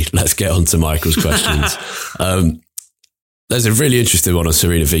the way, let's get on to Michael's questions. There's a really interesting one on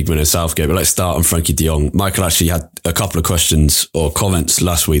Serena Weigmann and Southgate, but let's start on Frenkie de Jong. Michael actually had a couple of questions or comments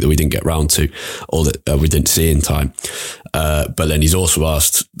last week that we didn't get round to, or that we didn't see in time. But then he's also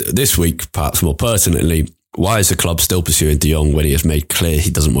asked this week, perhaps more pertinently, why is the club still pursuing de Jong when he has made clear he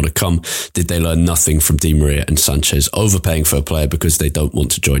doesn't want to come? Did they learn nothing from Di Maria and Sanchez? Overpaying for a player because they don't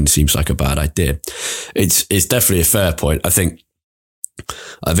want to join seems like a bad idea. It's definitely a fair point. I think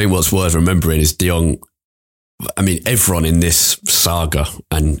what's worth remembering is de Jong, I mean, everyone in this saga,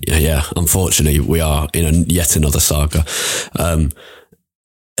 and yeah, unfortunately, we are in yet another saga.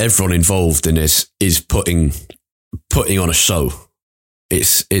 Everyone involved in this is putting on a show.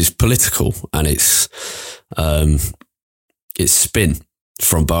 It's political, and it's spin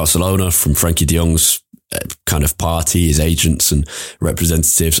from Barcelona, from Frenkie de Jong's kind of party, his agents and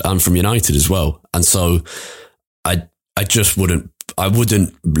representatives, and from United as well. And so, I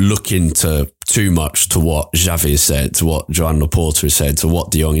wouldn't look into too much to what Xavi has said, to what Joan Laporta has said, to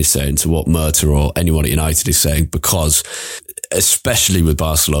what de Jong is saying, to what Murta or anyone at United is saying, because especially with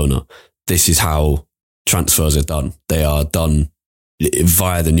Barcelona, this is how transfers are done. They are done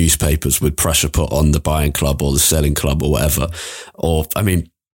via the newspapers with pressure put on the buying club or the selling club or whatever. Or, I mean,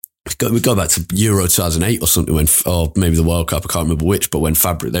 we go back to Euro 2008 or something, or maybe the World Cup, I can't remember which, but when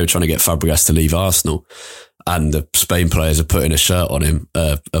they were trying to get Fabregas to leave Arsenal, and the Spain players are putting a shirt on him,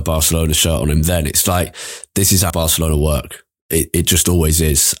 a Barcelona shirt on him, then it's like, this is how Barcelona work. It just always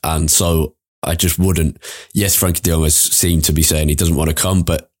is. And so I just wouldn't, yes, Frenkie de Jong has seemed to be saying he doesn't want to come,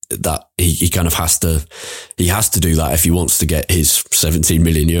 but that he kind of has to do that if he wants to get his 17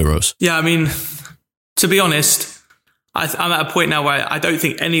 million euros. Yeah, I mean, to be honest, I'm at a point now where I don't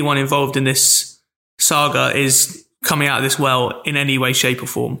think anyone involved in this saga is coming out of this well in any way, shape or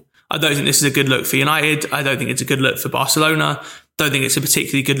form. I don't think this is a good look for United. I don't think it's a good look for Barcelona. Don't think it's a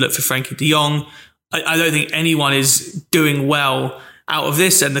particularly good look for Frenkie de Jong. I don't think anyone is doing well out of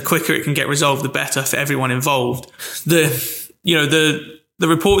this, and the quicker it can get resolved, the better for everyone involved. The the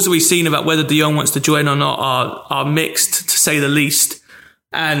reports that we've seen about whether De Jong wants to join or not are mixed, to say the least.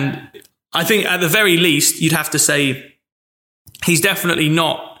 And I think at the very least, you'd have to say he's definitely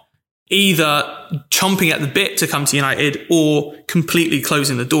not either chomping at the bit to come to United or completely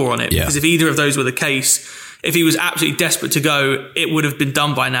closing the door on it. Yeah. Because if either of those were the case, if he was absolutely desperate to go, it would have been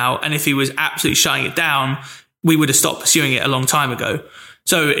done by now. And if he was absolutely shutting it down, we would have stopped pursuing it a long time ago.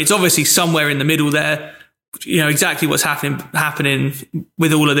 So it's obviously somewhere in the middle there. You know, exactly what's happening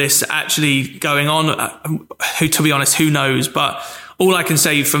with all of this actually going on. To be honest, who knows? But all I can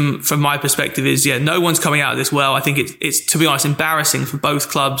say from my perspective is, no one's coming out of this well. I think it's to be honest, embarrassing for both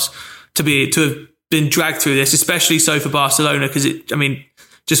clubs to have been dragged through this, especially so for Barcelona, because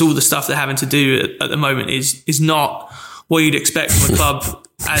just all the stuff they're having to do at the moment is not what you'd expect from a club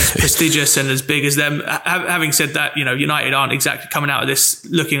as prestigious and as big as them. Having said that, United aren't exactly coming out of this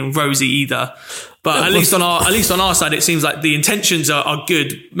looking rosy either. But at least on our side, it seems like the intentions are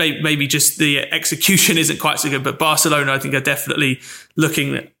good. Maybe just the execution isn't quite so good. But Barcelona, I think, are definitely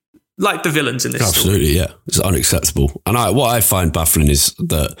looking like the villains in this. Absolutely, story. Yeah, it's unacceptable. And what I find baffling is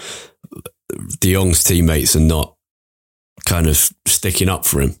that De Jong's teammates are not kind of sticking up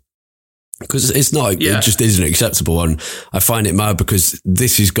for him, because it's not. Yeah. It just isn't acceptable. And I find it mad because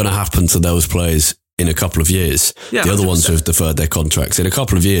this is going to happen to those players in a couple of years. Yeah, the other 100%. Ones who have deferred their contracts in a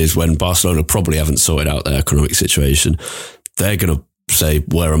couple of years, when Barcelona probably haven't sorted out their economic situation, they're going to say,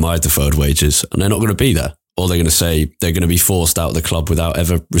 where are my deferred wages? And they're not going to be there. Or they're going to say they're going to be forced out of the club without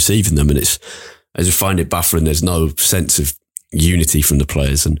ever receiving them. And I just find it baffling. There's no sense of unity from the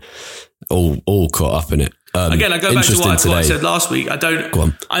players, and all caught up in it. Again, I go back to what I said last week. I don't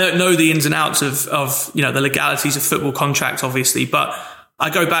know the ins and outs of the legalities of football contracts, obviously, but I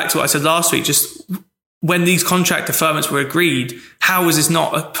go back to what I said last week. Just when these contract deferments were agreed, how was this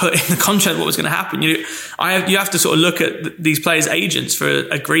not put in the contract? What was going to happen? You have to sort of look at these players' agents for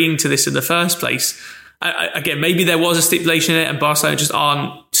agreeing to this in the first place. Again, maybe there was a stipulation in it, and Barcelona just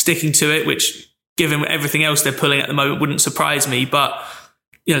aren't sticking to it, which, given everything else they're pulling at the moment, wouldn't surprise me. But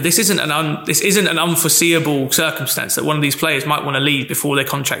this isn't an unforeseeable circumstance that one of these players might want to leave before their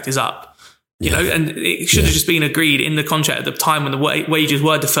contract is up. And it should have just been agreed in the contract at the time when the wages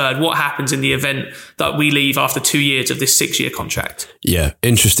were deferred. What happens in the event that we leave after 2 years of this 6-year contract? Yeah,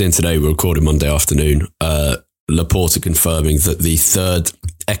 interesting. Today we're recording Monday afternoon. Laporta confirming that the third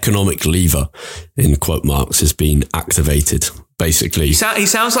economic lever, in quote marks, has been activated. Basically, he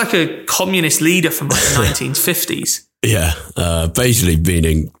sounds like a communist leader from like the 1950s. Yeah, basically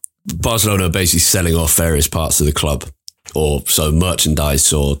meaning Barcelona are basically selling off various parts of the club, or so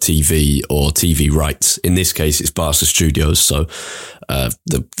merchandise or TV rights. In this case, it's Barca Studios, so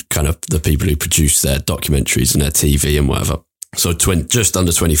the people who produce their documentaries and their TV and whatever. So just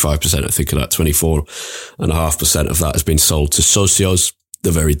under 25%, I think, of that 24.5% of that has been sold to Socios,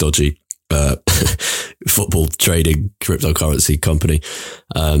 the very dodgy football trading cryptocurrency company,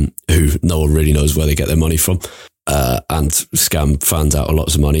 who no one really knows where they get their money from, and scam fans out of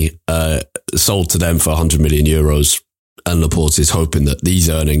lots of money. Sold to them for 100 million euros. And Laporta is hoping that these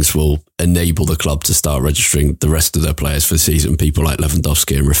earnings will enable the club to start registering the rest of their players for the season, people like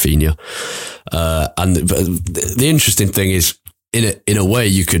Lewandowski and Rafinha. And the interesting thing is, in a way,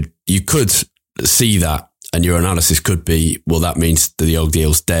 you could see that, and your analysis could be, well, that means the De Jong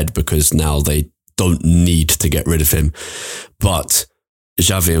deal's dead because now they don't need to get rid of him. But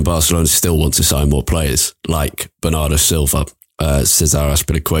Xavi and Barcelona still want to sign more players, like Bernardo Silva, Cesar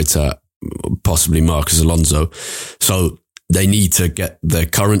Azpilicueta, possibly Marcos Alonso. So they need to get their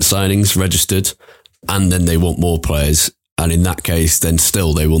current signings registered, and then they want more players. And in that case, then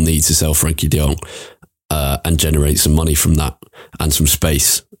still they will need to sell Frenkie de Jong and generate some money from that and some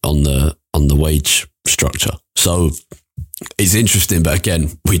space on the wage structure. So it's interesting, but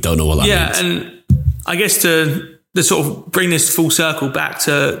again, we don't know what that means. Yeah, and I guess to sort of bring this full circle back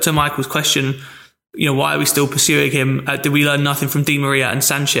to Michael's question, why are we still pursuing him? Did we learn nothing from Di Maria and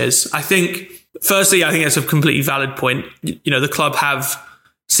Sanchez? I think that's a completely valid point. The club have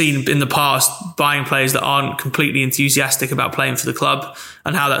seen in the past buying players that aren't completely enthusiastic about playing for the club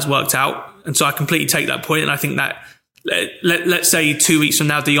and how that's worked out. And so I completely take that point. And I think that, let's say 2 weeks from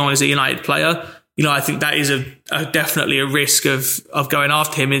now, De Jong is a United player. I think that is definitely a risk of going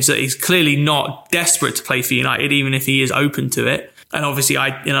after him, is that he's clearly not desperate to play for United, even if he is open to it. And obviously, in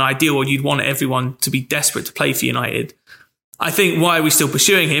an ideal world, you'd want everyone to be desperate to play for United. I think why we're still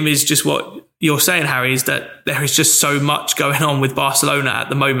pursuing him is just what you're saying, Harry, is that there is just so much going on with Barcelona at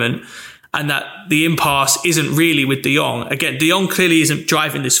the moment, and that the impasse isn't really with De Jong. Again, De Jong clearly isn't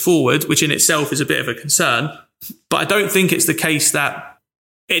driving this forward, which in itself is a bit of a concern. But I don't think it's the case that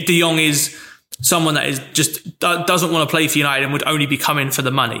De Jong is someone that is just doesn't want to play for United and would only be coming for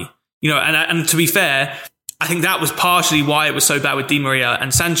the money. And to be fair, I think that was partially why it was so bad with Di Maria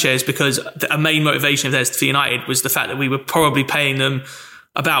and Sanchez, because a main motivation of theirs for United was the fact that we were probably paying them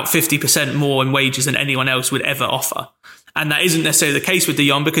about 50% more in wages than anyone else would ever offer. And that isn't necessarily the case with De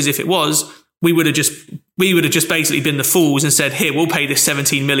Jong, because if it was, we would have just basically been the fools and said, here, we'll pay this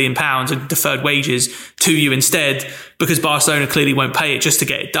 £17 million in deferred wages to you instead, because Barcelona clearly won't pay it just to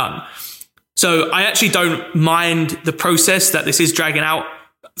get it done. So I actually don't mind the process that this is dragging out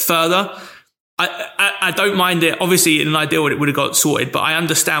further. I don't mind it. Obviously, in an ideal world, it would have got sorted, but I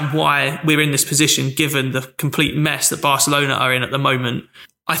understand why we're in this position given the complete mess that Barcelona are in at the moment.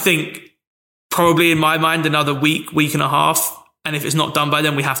 I think probably in my mind, another week and a half. And if it's not done by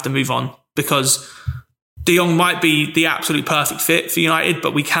then, we have to move on, because De Jong might be the absolute perfect fit for United,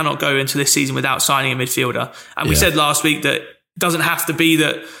 but we cannot go into this season without signing a midfielder. And we said last week that it doesn't have to be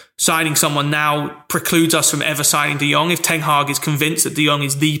that signing someone now precludes us from ever signing De Jong. If Ten Hag is convinced that De Jong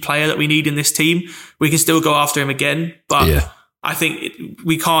is the player that we need in this team, we can still go after him again. But I think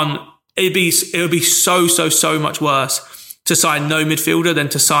we can't. It would be so much worse to sign no midfielder than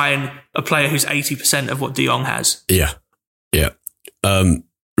to sign a player who's 80% of what De Jong has. Yeah.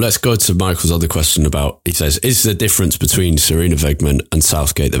 Let's go to Michael's other question about, he says, is the difference between Sarina Wiegman and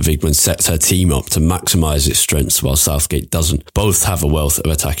Southgate that Wiegman sets her team up to maximise its strengths while Southgate doesn't? Both have a wealth of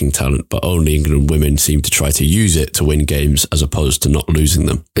attacking talent, but only England women seem to try to use it to win games as opposed to not losing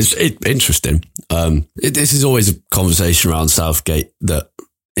them. It's interesting. This is always a conversation around Southgate, that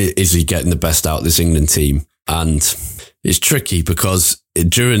is he getting the best out of this England team? And it's tricky because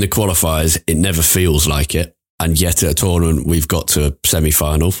during the qualifiers, it never feels like it. And yet at a tournament, we've got to a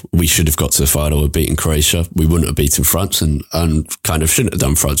semi-final. We should have got to the final with beating Croatia. We wouldn't have beaten France and kind of shouldn't have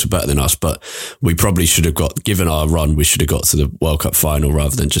done. France were better than us, but we probably should have given our run, we should have got to the World Cup final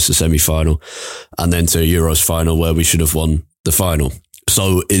rather than just a semi-final. And then to a Euros final where we should have won the final.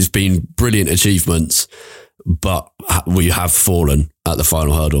 So it's been brilliant achievements, but we have fallen at the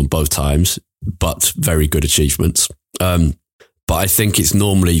final hurdle on both times, but very good achievements. But I think it's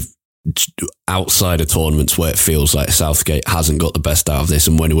normally outside of tournaments where it feels like Southgate hasn't got the best out of this,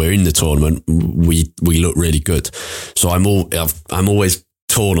 and when we're in the tournament we look really good. So I'm always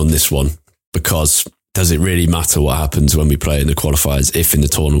torn on this one, because does it really matter what happens when we play in the qualifiers if in the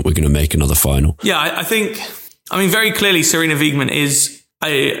tournament we're going to make another final? I think very clearly Sarina Wiegman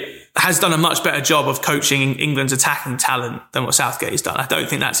has done a much better job of coaching England's attacking talent than what Southgate has done. I don't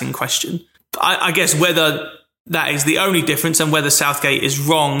think that's in question. I guess whether that is the only difference, and whether Southgate is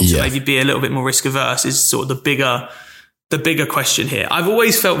wrong to maybe be a little bit more risk averse is sort of the bigger question here. I've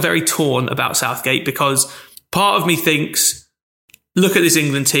always felt very torn about Southgate, because part of me thinks, look at this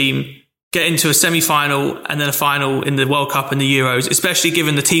England team, get into a semi-final and then a final in the World Cup and the Euros, especially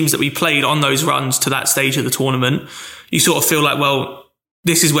given the teams that we played on those runs to that stage of the tournament. You sort of feel like, well,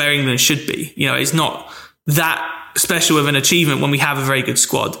 this is where England should be. It's not that special of an achievement when we have a very good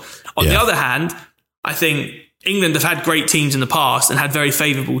squad. On the other hand, I think England have had great teams in the past and had very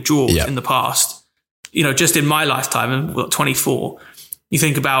favourable draws in the past. Just in my lifetime, and we've got 24. You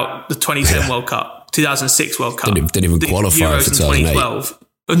think about the 2010 World Cup, 2006 World Cup. Didn't even qualify Euros for 2008. In 2012.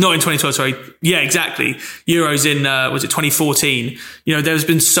 Not in 2012, sorry. Yeah, exactly. Euros in, was it 2014? There's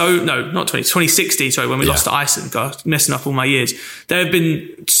been not 2016, sorry, when we lost to Iceland. God, messing up all my years. There have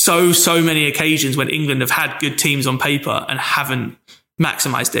been so many occasions when England have had good teams on paper and haven't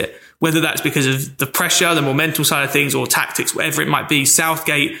maximised it. Whether that's because of the pressure, the more mental side of things, or tactics, whatever it might be,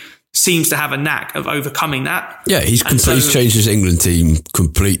 Southgate seems to have a knack of overcoming that. Yeah, he's changed his England team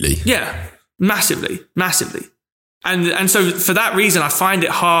completely. Yeah, massively. And so for that reason, I find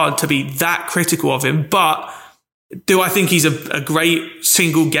it hard to be that critical of him. But do I think he's a great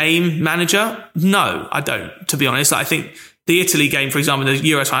single game manager? No, I don't, to be honest. I think the Italy game, for example, the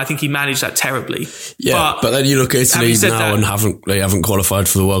Euros, I think he managed that terribly. Yeah, but then you look at Italy now and they haven't qualified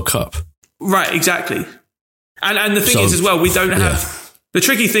for the World Cup. Right, exactly. And the thing is as well, we don't have... The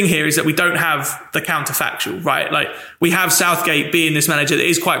tricky thing here is that we don't have the counterfactual, right? Like, we have Southgate being this manager that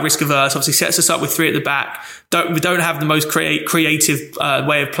is quite risk averse, obviously sets us up with three at the back. We don't have the most creative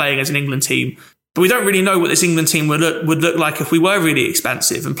way of playing as an England team. But we don't really know what this England team would look like if we were really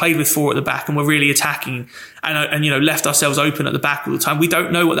expansive and played with four at the back and were really attacking and left ourselves open at the back all the time. We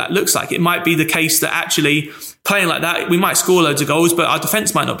don't know what that looks like. It might be the case that actually playing like that, we might score loads of goals, but our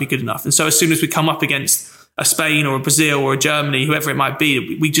defence might not be good enough. And so as soon as we come up against a Spain or a Brazil or a Germany, whoever it might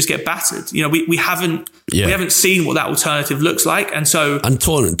be, we just get battered. We haven't seen what that alternative looks like. And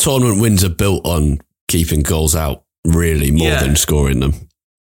tournament wins are built on keeping goals out really more than scoring them.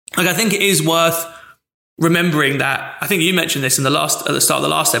 Like, I think it is worth remembering that, I think you mentioned this at the start of the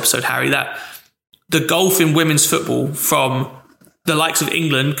last episode, Harry, that the gulf in women's football from the likes of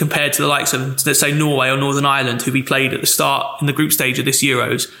England compared to the likes of, let's say, Norway or Northern Ireland, who we played at the start in the group stage of this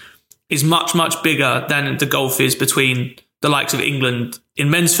Euros, is much, much bigger than the gulf is between the likes of England in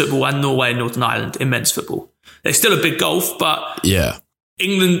men's football and Norway and Northern Ireland in men's football. There's still a big gulf, but the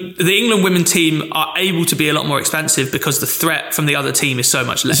England women team are able to be a lot more expansive because the threat from the other team is so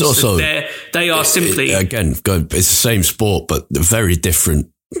much less. Also, they are simply... it's the same sport, but a very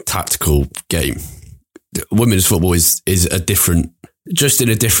different tactical game. Women's football is a different, just in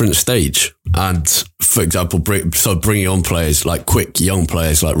a different stage. And for example, bringing on players like quick young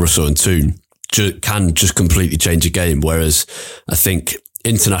players like Russell and Toon can just completely change a game. Whereas I think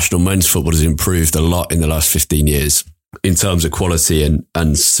international men's football has improved a lot in the last 15 years in terms of quality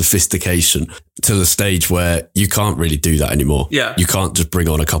and sophistication, to the stage where you can't really do that anymore. Yeah. You can't just bring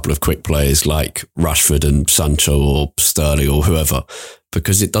on a couple of quick players like Rashford and Sancho or Sterling or whoever,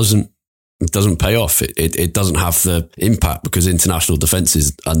 because it doesn't pay off. It doesn't have the impact because international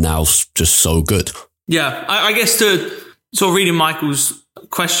defences are now just so good. Yeah, I guess to sort of reading Michael's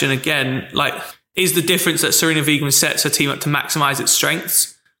question again, like, is the difference that Serena Wiegman sets her team up to maximise its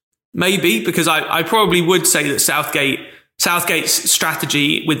strengths? Maybe, because I probably would say that Southgate's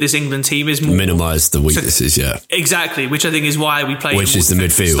strategy with this England team is more... minimise the weaknesses, yeah. Exactly, which I think is why we play... Which is the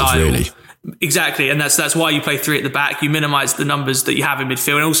midfield, style. Really. Exactly, and that's why you play three at the back. You minimise the numbers that you have in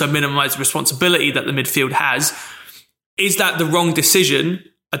midfield and also minimise the responsibility that the midfield has. Is that the wrong decision?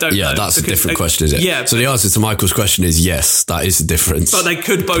 I don't know. Yeah, that's a different question, is it? Yeah. So the answer to Michael's question is yes, that is the difference. But they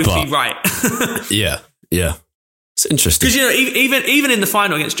could both be right. Yeah. It's interesting. Because, even in the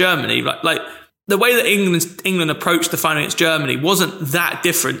final against Germany, like the way that England approached the final against Germany wasn't that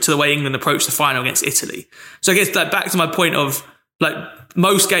different to the way England approached the final against Italy. So I guess that back to my point of, like,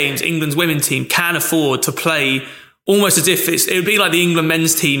 most games, England's women's team can afford to play almost as if it would be like the England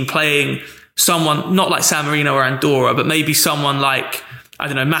men's team playing someone, not like San Marino or Andorra, but maybe someone like, I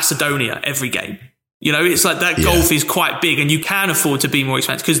don't know, Macedonia every game. It's like that gulf is quite big and you can afford to be more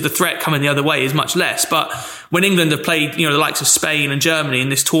expensive because the threat coming the other way is much less. But when England have played, the likes of Spain and Germany in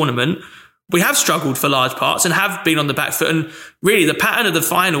this tournament, we have struggled for large parts and have been on the back foot. And really, the pattern of the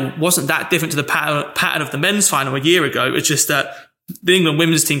final wasn't that different to the pattern of the men's final a year ago. It's just that the England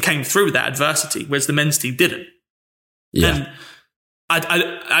women's team came through with that adversity, whereas the men's team didn't. Yeah. And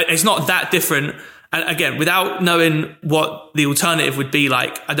it's not that different. And again, without knowing what the alternative would be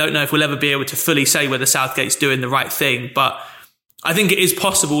like, I don't know if we'll ever be able to fully say whether Southgate's doing the right thing. But I think it is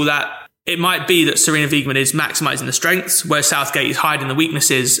possible that it might be that Serena Wiegman is maximising the strengths, where Southgate is hiding the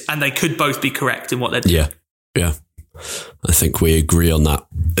weaknesses, and they could both be correct in what they're doing. Yeah. I think we agree on that.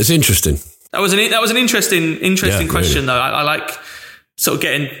 It's interesting. That was an interesting question, really. Though. I like sort of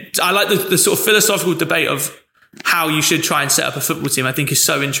I like the sort of philosophical debate of how you should try and set up a football team. I think is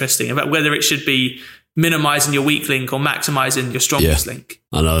so interesting about whether it should be minimising your weak link or maximising your strongest link.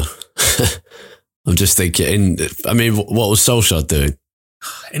 I know. I'm just thinking, what was Solskjaer doing?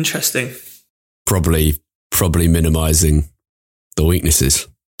 Interesting. Probably minimising the weaknesses.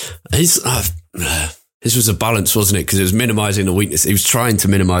 His was a balance, wasn't it? Because it was minimising the weakness. He was trying to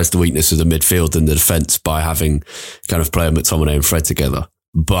minimise the weakness of the midfield and the defence by having kind of player McTominay and Fred together.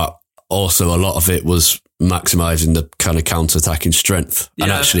 But also a lot of it was maximising the kind of counter-attacking strength. Yeah.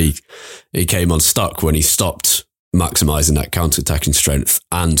 And actually, he came unstuck when he stopped maximising that counter-attacking strength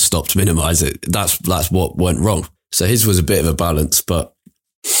and stopped minimising it. That's what went wrong. So his was a bit of a balance, but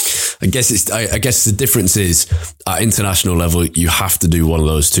I guess the difference is at international level, you have to do one of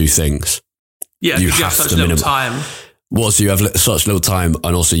those two things. Yeah, you have such little time. Well, so you have such little time,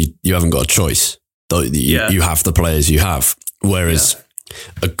 and also you haven't got a choice. You have the players you have. Whereas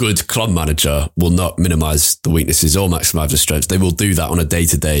a good club manager will not minimise the weaknesses or maximise the strengths. They will do that on a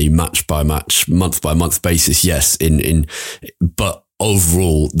day-to-day, match-by-match, month-by-month basis, yes. But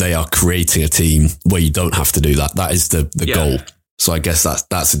overall, they are creating a team where you don't have to do that. That is the goal. So I guess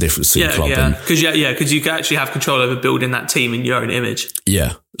that's the difference between club and... Because you can actually have control over building that team in your own image.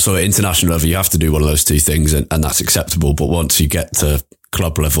 Yeah. So at international level, you have to do one of those two things and that's acceptable. But once you get to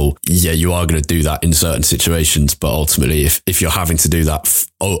club level, you are going to do that in certain situations. But ultimately, if you're having to do that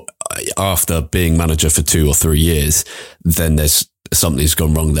after being manager for 2 or 3 years, then something's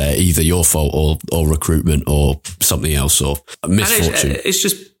gone wrong there. Either your fault or recruitment or something else or misfortune. It's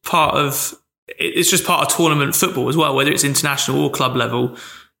just part of tournament football as well, whether it's international or club level,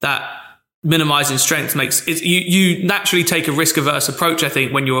 that minimising strength makes it, you naturally take a risk-averse approach, I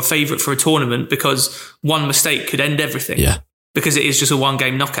think, when you're a favourite for a tournament, because one mistake could end everything. Yeah. Because it is just a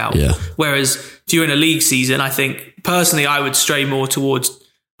one-game knockout. Yeah. Whereas if you're in a league season, I think, personally, I would stray more towards,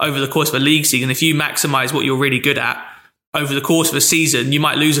 over the course of a league season, if you maximise what you're really good at, over the course of a season, you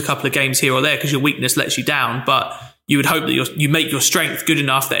might lose a couple of games here or there because your weakness lets you down, but you would hope that you make your strength good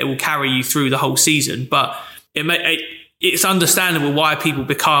enough that it will carry you through the whole season. But it's understandable why people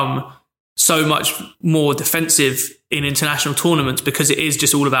become so much more defensive in international tournaments, because it is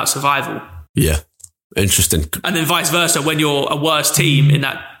just all about survival. Yeah, interesting. And then vice versa, when you're a worse team in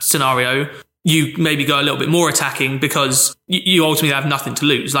that scenario, you maybe go a little bit more attacking because you ultimately have nothing to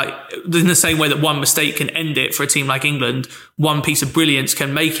lose. Like, in the same way that one mistake can end it for a team like England, one piece of brilliance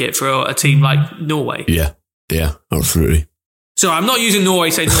can make it for a team like Norway. Yeah, absolutely. So I'm not using Norway,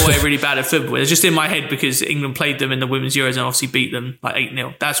 saying Norway are really bad at football. It's just in my head because England played them in the Women's Euros and obviously beat them like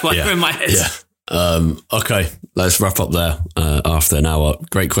 8-0. That's why they're in my head. Yeah. Okay, let's wrap up there after an hour.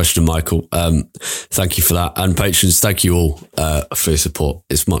 Great question, Michael. Thank you for that. And patrons, thank you all for your support.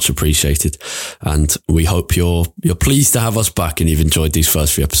 It's much appreciated. And we hope you're pleased to have us back and you've enjoyed these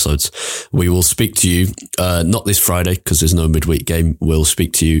first few episodes. We will speak to you, not this Friday because there's no midweek game. We'll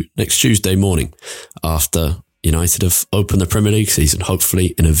speak to you next Tuesday morning after United have opened the Premier League season,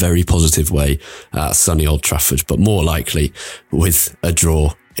 hopefully in a very positive way at sunny Old Trafford, but more likely with a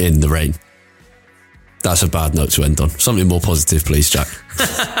draw in the rain. That's a bad note to end on. Something more positive, please, Jack.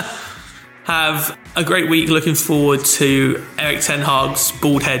 Have a great week. Looking forward to Erik ten Hag's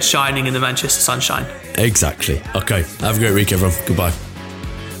bald head shining in the Manchester sunshine. Exactly. Okay. Have a great week, everyone. Goodbye.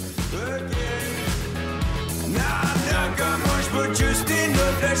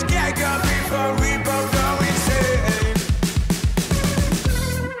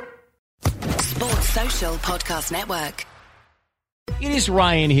 Sports Social Podcast Network. It is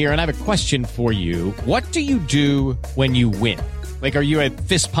Ryan here, and I have a question for you. What do you do when you win? Like, are you a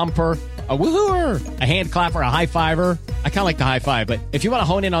fist pumper, a woohooer, a hand clapper, a high fiver? I kind of like the high five, but if you want to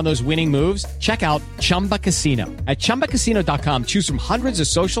hone in on those winning moves, check out Chumba Casino. At ChumbaCasino.com, choose from hundreds of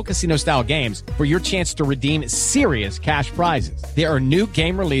social casino-style games for your chance to redeem serious cash prizes. There are new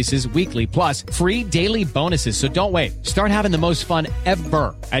game releases weekly, plus free daily bonuses, so don't wait. Start having the most fun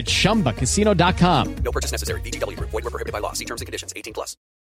ever at ChumbaCasino.com. No purchase necessary. VGW. Void where prohibited by law. See terms and conditions. 18+.